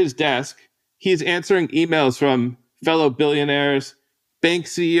at his desk. He's answering emails from fellow billionaires. Bank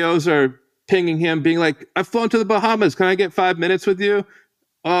CEOs are pinging him, being like, I've flown to the Bahamas. Can I get 5 minutes with you?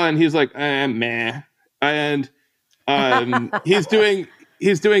 Oh, and he's like, meh. And he's doing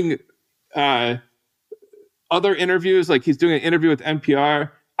other interviews. Like, he's doing an interview with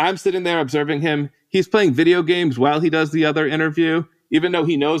NPR. I'm sitting there observing him. He's playing video games while he does the other interview, even though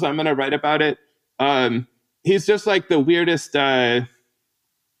he knows I'm going to write about it. He's just like the weirdest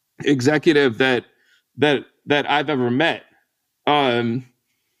executive that I've ever met. And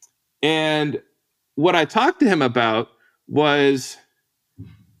what I talked to him about was,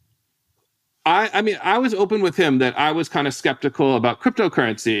 I was open with him that I was kind of skeptical about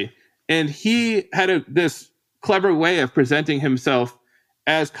cryptocurrency, and he had this clever way of presenting himself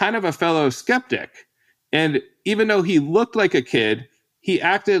as kind of a fellow skeptic. And even though he looked like a kid, he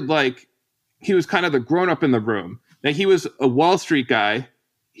acted like he was kind of the grown-up in the room. Now, he was a Wall Street guy.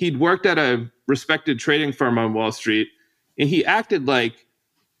 He'd worked at a respected trading firm on Wall Street, And he acted like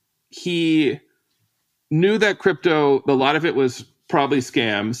he knew that crypto, a lot of it was probably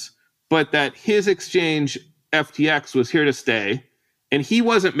scams, but that his exchange, FTX, was here to stay. And he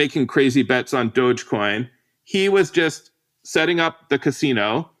wasn't making crazy bets on Dogecoin. He was just setting up the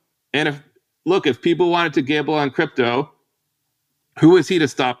casino. And if people wanted to gamble on crypto, who was he to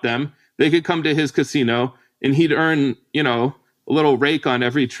stop them? They could come to his casino and he'd earn, a little rake on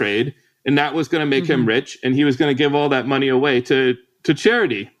every trade. And that was going to make him rich. And he was going to give all that money away to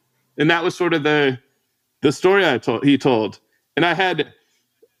charity. And that was sort of the story he told. And I had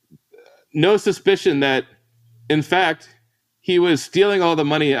no suspicion that, in fact, he was stealing all the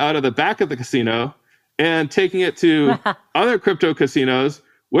money out of the back of the casino and taking it to other crypto casinos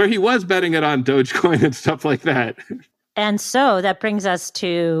where he was betting it on Dogecoin and stuff like that. And so that brings us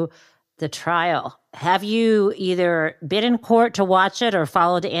to the trial. Have you either been in court to watch it or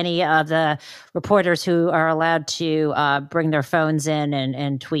followed any of the reporters who are allowed to bring their phones in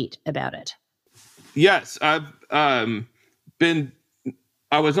and tweet about it? Yes, I've been.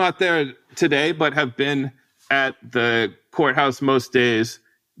 I was not there today, but have been at the courthouse most days.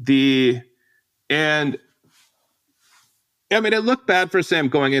 It looked bad for Sam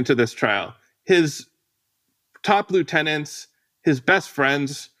going into this trial. His top lieutenants, his best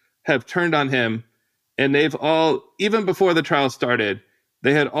friends, have turned on him, and they've all, even before the trial started,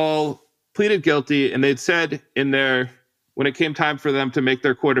 they had all pleaded guilty, and they'd said when it came time for them to make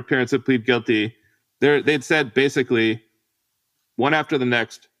their court appearance and plead guilty, they'd said basically, one after the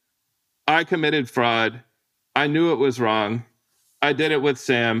next, I committed fraud. I knew it was wrong. I did it with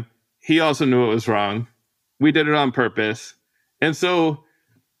Sam. He also knew it was wrong. We did it on purpose. And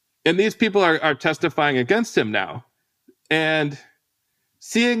these people are testifying against him now. And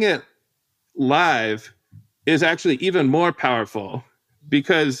seeing it live is actually even more powerful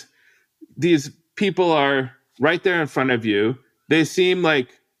because these people are right there in front of you. They seem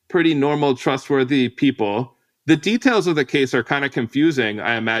like pretty normal, trustworthy people. The details of the case are kind of confusing,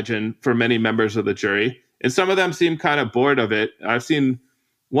 I imagine, for many members of the jury. And some of them seem kind of bored of it. I've seen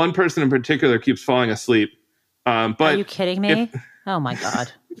one person in particular keeps falling asleep. But are you kidding me? Oh, my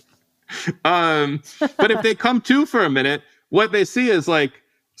God. But if they come to for a minute, what they see is like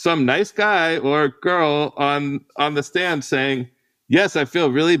some nice guy or girl on the stand saying, yes, I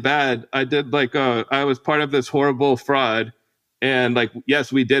feel really bad. I did I was part of this horrible fraud. And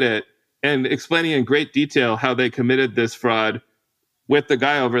yes, we did it. And explaining in great detail how they committed this fraud with the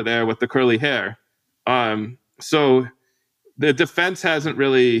guy over there with the curly hair. So the defense hasn't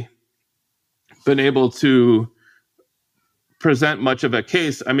really been able to present much of a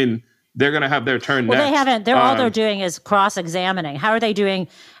case. I mean, they're going to have their turn next. They haven't. All they're doing is cross-examining. How are they doing?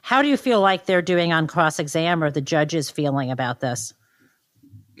 How do you feel like they're doing on cross-exam, or the judges feeling about this?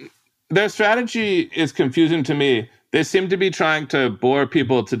 Their strategy is confusing to me. They seem to be trying to bore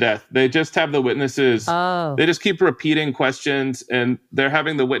people to death. They just have the witnesses. Oh. They just keep repeating questions, and they're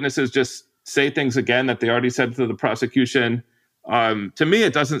having the witnesses just say things again that they already said to the prosecution. To me,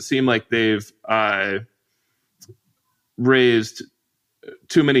 it doesn't seem like they've raised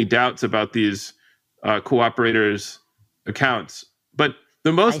too many doubts about these cooperators' accounts. But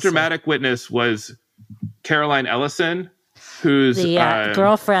the most dramatic witness was Caroline Ellison, who's the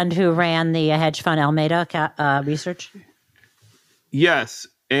girlfriend who ran the hedge fund Alameda research. Yes,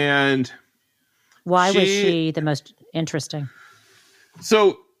 and why was she the most interesting?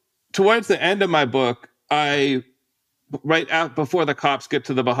 So, towards the end of my book, right out before the cops get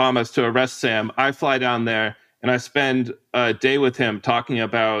to the Bahamas to arrest Sam, I fly down there and I spend a day with him talking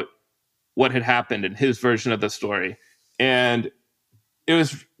about what had happened and his version of the story. And it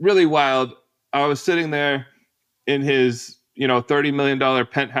was really wild. I was sitting there in his, $30 million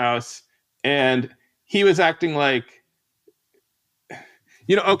penthouse, and he was acting like,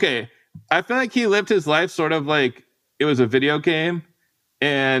 okay, I feel like he lived his life sort of like it was a video game,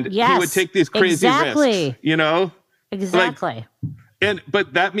 and he would take these crazy risks, Exactly.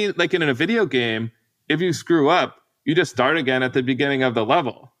 But that means, like, in a video game, if you screw up, you just start again at the beginning of the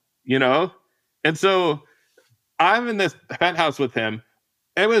level, And so I'm in this penthouse with him.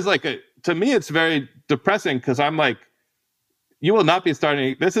 It was to me, it's very depressing because I'm like, you will not be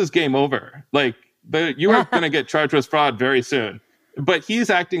starting. This is game over. You are going to get charged with fraud very soon. But he's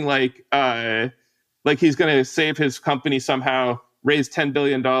acting like he's going to save his company somehow, raise $10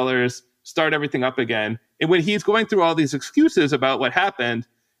 billion, start everything up again. And when he's going through all these excuses about what happened,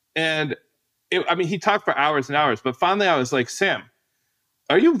 and he talked for hours and hours, but finally I was like, Sam,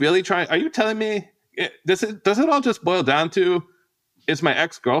 are you really trying? Are you telling me does it all just boil down to it's my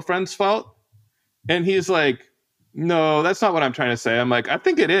ex-girlfriend's fault? And he's like, no, that's not what I'm trying to say. I'm like, I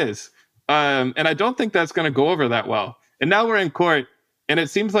think it is. And I don't think that's going to go over that well. And now we're in court, and it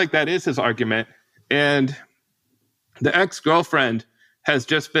seems like that is his argument. And the ex-girlfriend has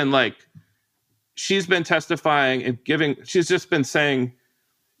just been like, she's been testifying and she's just been saying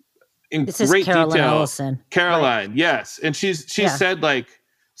in this great is Caroline detail. Ellison. Caroline, right. Yes. And she said like,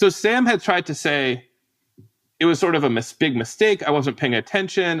 so Sam had tried to say it was sort of a big mistake. I wasn't paying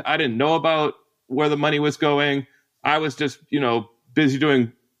attention. I didn't know about where the money was going. I was just, busy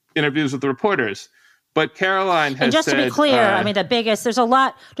doing interviews with the reporters. But Caroline has and just said, to be clear,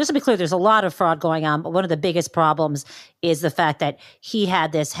 there's a lot of fraud going on, but one of the biggest problems is the fact that he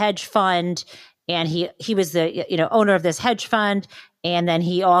had this hedge fund, and he was the owner of this hedge fund, and then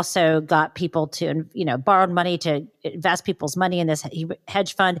he also got people to borrowed money to invest people's money in this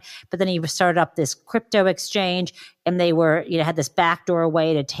hedge fund. But then he started up this crypto exchange, and they were had this backdoor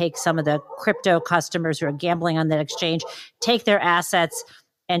way to take some of the crypto customers who are gambling on that exchange, take their assets,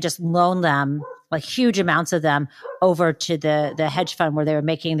 and just loan them, like huge amounts of them, over to the hedge fund where they were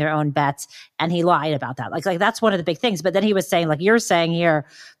making their own bets. And he lied about that. Like that's one of the big things. But then he was saying, like you're saying here,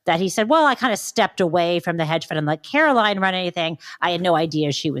 that he said, well, I kind of stepped away from the hedge fund and let Caroline run anything. I had no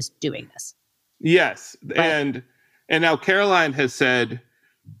idea she was doing this. Yes. But, and now Caroline has said,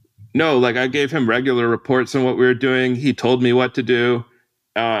 no, like I gave him regular reports on what we were doing. He told me what to do.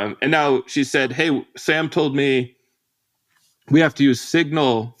 And now she said, hey, Sam told me we have to use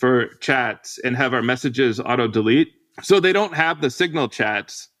Signal for chats and have our messages auto-delete. So they don't have the Signal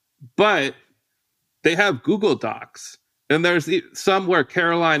chats, but they have Google Docs. And there's some where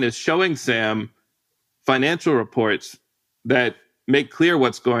Caroline is showing Sam financial reports that make clear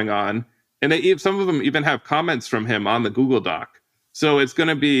what's going on. And some of them even have comments from him on the Google Doc. So it's going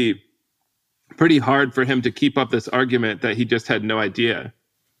to be pretty hard for him to keep up this argument that he just had no idea.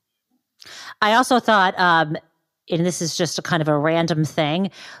 I also thought, and this is just a kind of a random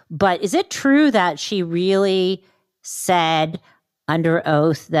thing, but is it true that she really said under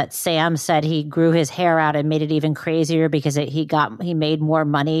oath that Sam said he grew his hair out and made it even crazier because he made more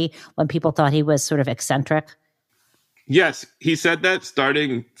money when people thought he was sort of eccentric? Yes, he said that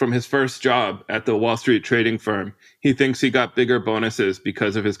starting from his first job at the Wall Street trading firm. He thinks he got bigger bonuses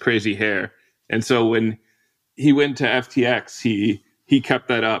because of his crazy hair. And so when he went to FTX, he kept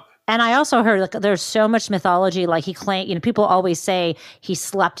that up. And I also heard like there's so much mythology. Like he claimed, people always say he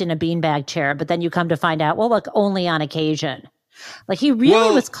slept in a beanbag chair, but then you come to find out, well, look, only on occasion. Like he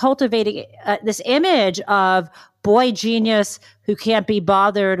really was cultivating this image of boy genius who can't be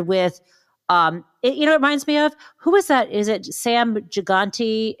bothered with. It reminds me of, who was that? Is it Sam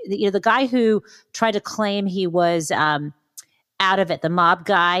Gigante? The guy who tried to claim he was out of it, the mob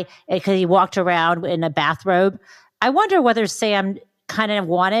guy, because he walked around in a bathrobe. I wonder whether Sam kind of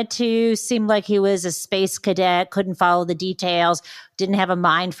wanted to seem like he was a space cadet, couldn't follow the details, didn't have a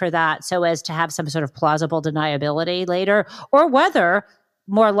mind for that, so as to have some sort of plausible deniability later, or whether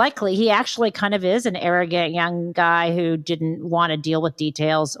more likely he actually kind of is an arrogant young guy who didn't want to deal with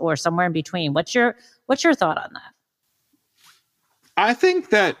details, or somewhere in between. What's your thought on that? I think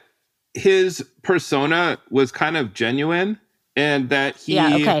that his persona was kind of genuine, and that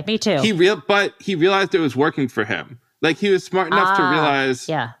me too. But he realized it was working for him. Like he was smart enough to realize,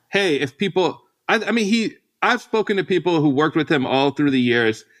 hey, if people, I've spoken to people who worked with him all through the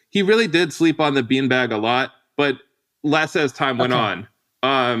years. He really did sleep on the beanbag a lot, but less as time went on.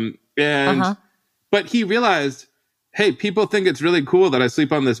 But he realized, hey, people think it's really cool that I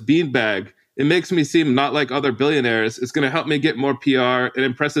sleep on this beanbag. It makes me seem not like other billionaires. It's going to help me get more PR. It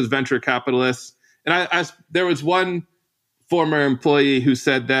impresses venture capitalists. And there was one former employee who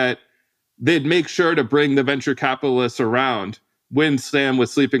said that they'd make sure to bring the venture capitalists around when Sam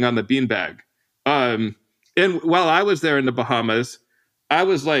was sleeping on the beanbag. And while I was there in the Bahamas, I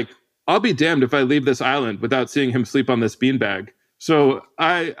was like, I'll be damned if I leave this island without seeing him sleep on this beanbag. So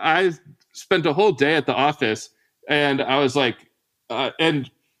I spent a whole day at the office, and I was like, and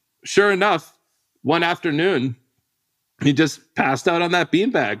sure enough, one afternoon, he just passed out on that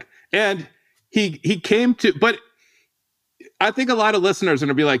beanbag. And he came to, but I think a lot of listeners are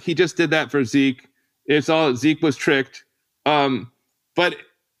going to be like, he just did that for Zeke. Zeke was tricked. But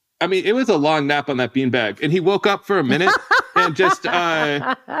I mean, it was a long nap on that beanbag, and he woke up for a minute and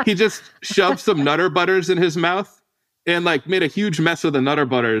he just shoved some Nutter Butters in his mouth and like made a huge mess of the Nutter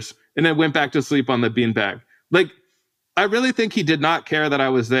Butters, and then went back to sleep on the beanbag. Like, I really think he did not care that I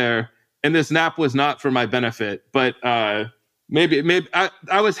was there, and this nap was not for my benefit. But maybe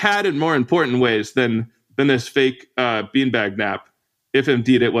I was had in more important ways than this fake beanbag nap, if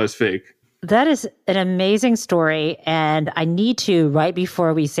indeed it was fake. That is an amazing story. And I need to, right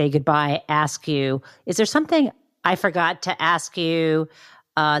before we say goodbye, ask you, is there something I forgot to ask you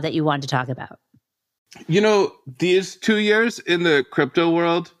that you wanted to talk about? These 2 years in the crypto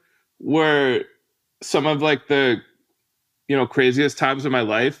world were some of like the, craziest times of my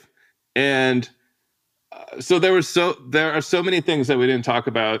life. And so there are so many things that we didn't talk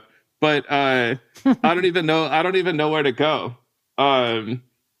about, but I don't even know where to go.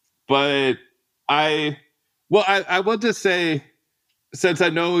 But I will just say, since I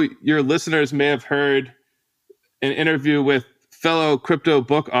know your listeners may have heard an interview with fellow crypto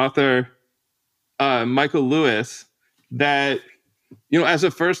book author Michael Lewis, that as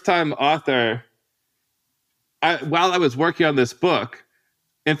a first-time author, while I was working on this book,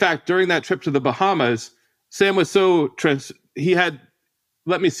 in fact, during that trip to the Bahamas, Sam was he had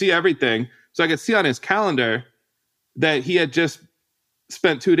let me see everything, so I could see on his calendar that he had just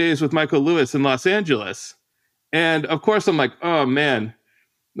spent 2 days with Michael Lewis in Los Angeles. And of course, I'm like, oh man,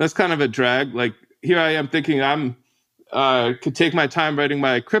 that's kind of a drag. Like, here I am thinking I'm could take my time writing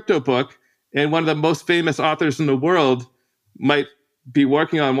my crypto book, and one of the most famous authors in the world might be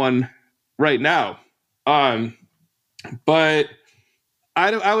working on one right now. But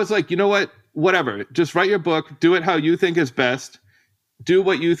I was like, you know what? Whatever. Just write your book. Do it how you think is best. Do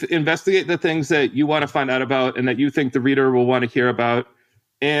what you investigate the things that you want to find out about and that you think the reader will want to hear about.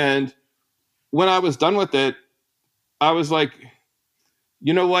 And when I was done with it, I was like,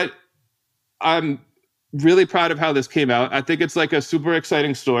 you know what? I'm really proud of how this came out. I think it's like a super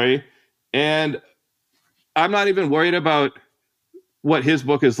exciting story. And I'm not even worried about what his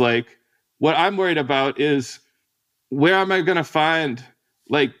book is like. What I'm worried about is, where am I going to find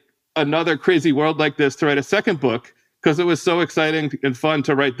like another crazy world like this to write a second book? Because it was so exciting and fun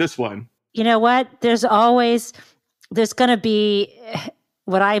to write this one. You know what? There's going to be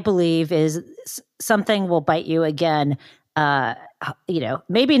what I believe is something will bite you again.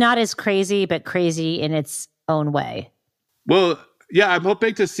 Maybe not as crazy, but crazy in its own way. Well, yeah, I'm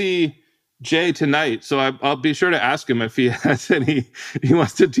hoping to see Jay tonight, so I'll be sure to ask him if he has he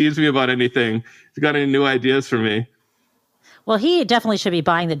wants to tease me about anything. If he's got any new ideas for me. Well, he definitely should be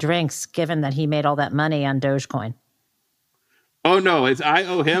buying the drinks, given that he made all that money on Dogecoin. Oh no, I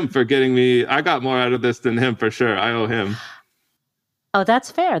owe him for getting me. I got more out of this than him for sure. I owe him. Oh,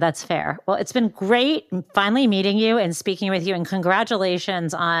 that's fair. That's fair. Well, it's been great finally meeting you and speaking with you, and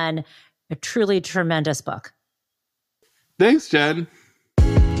congratulations on a truly tremendous book. Thanks, Jen.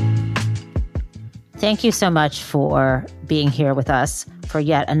 Thank you so much for being here with us for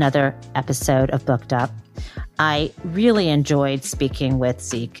yet another episode of Booked Up. I really enjoyed speaking with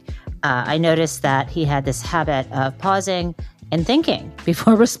Zeke. I noticed that he had this habit of pausing and thinking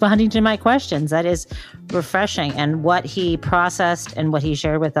before responding to my questions. That is refreshing. And what he processed and what he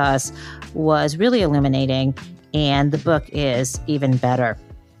shared with us was really illuminating. And the book is even better.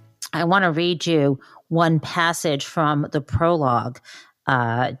 I want to read you one passage from the prologue,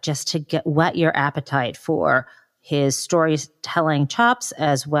 just to whet your appetite for his storytelling chops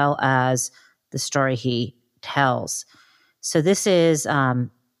as well as the story he tells. So this is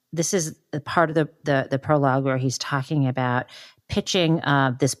the part of the prologue where he's talking about pitching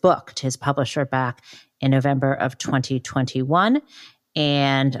this book to his publisher back in November of 2021,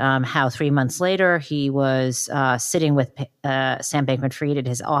 and how 3 months later he was sitting with Sam Bankman-Fried at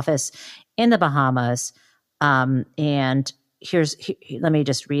his office in the Bahamas. And let me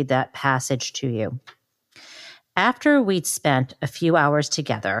just read that passage to you. After we'd spent a few hours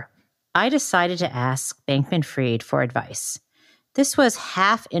together, I decided to ask Bankman-Fried for advice. This was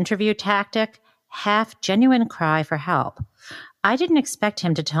half interview tactic, half genuine cry for help. I didn't expect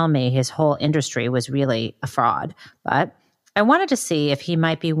him to tell me his whole industry was really a fraud, but I wanted to see if he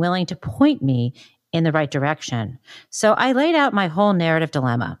might be willing to point me in the right direction. So I laid out my whole narrative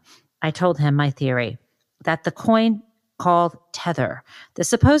dilemma. I told him my theory, that the coin called Tether, the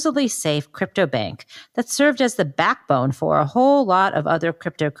supposedly safe crypto bank that served as the backbone for a whole lot of other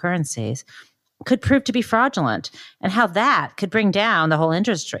cryptocurrencies, could prove to be fraudulent, and how that could bring down the whole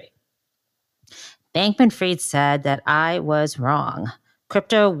industry. Bankman-Fried said that I was wrong.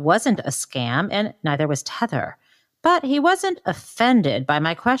 Crypto wasn't a scam, and neither was Tether. But he wasn't offended by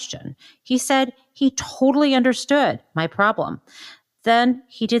my question. He said he totally understood my problem. Then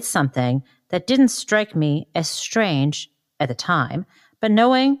he did something that didn't strike me as strange at the time, but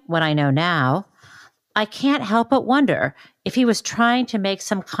knowing what I know now, I can't help but wonder if he was trying to make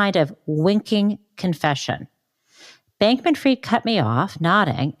some kind of winking confession. Bankman-Fried cut me off,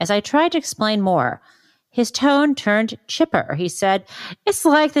 nodding, as I tried to explain more. His tone turned chipper. He said, it's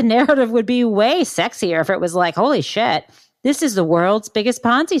like the narrative would be way sexier if it was like, holy shit, this is the world's biggest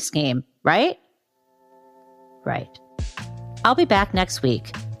Ponzi scheme, right? Right. I'll be back next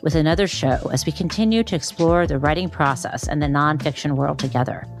week with another show as we continue to explore the writing process and the nonfiction world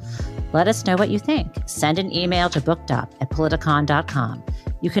together. Let us know what you think. Send an email to bookedup@politicon.com.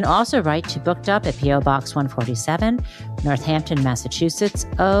 You can also write to Booked Up at P.O. Box 147, Northampton, Massachusetts,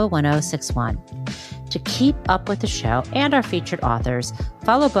 01061. To keep up with the show and our featured authors,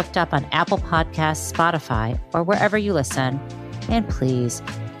 follow Booked Up on Apple Podcasts, Spotify, or wherever you listen. And please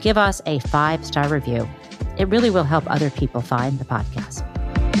give us a 5-star review. It really will help other people find the podcast.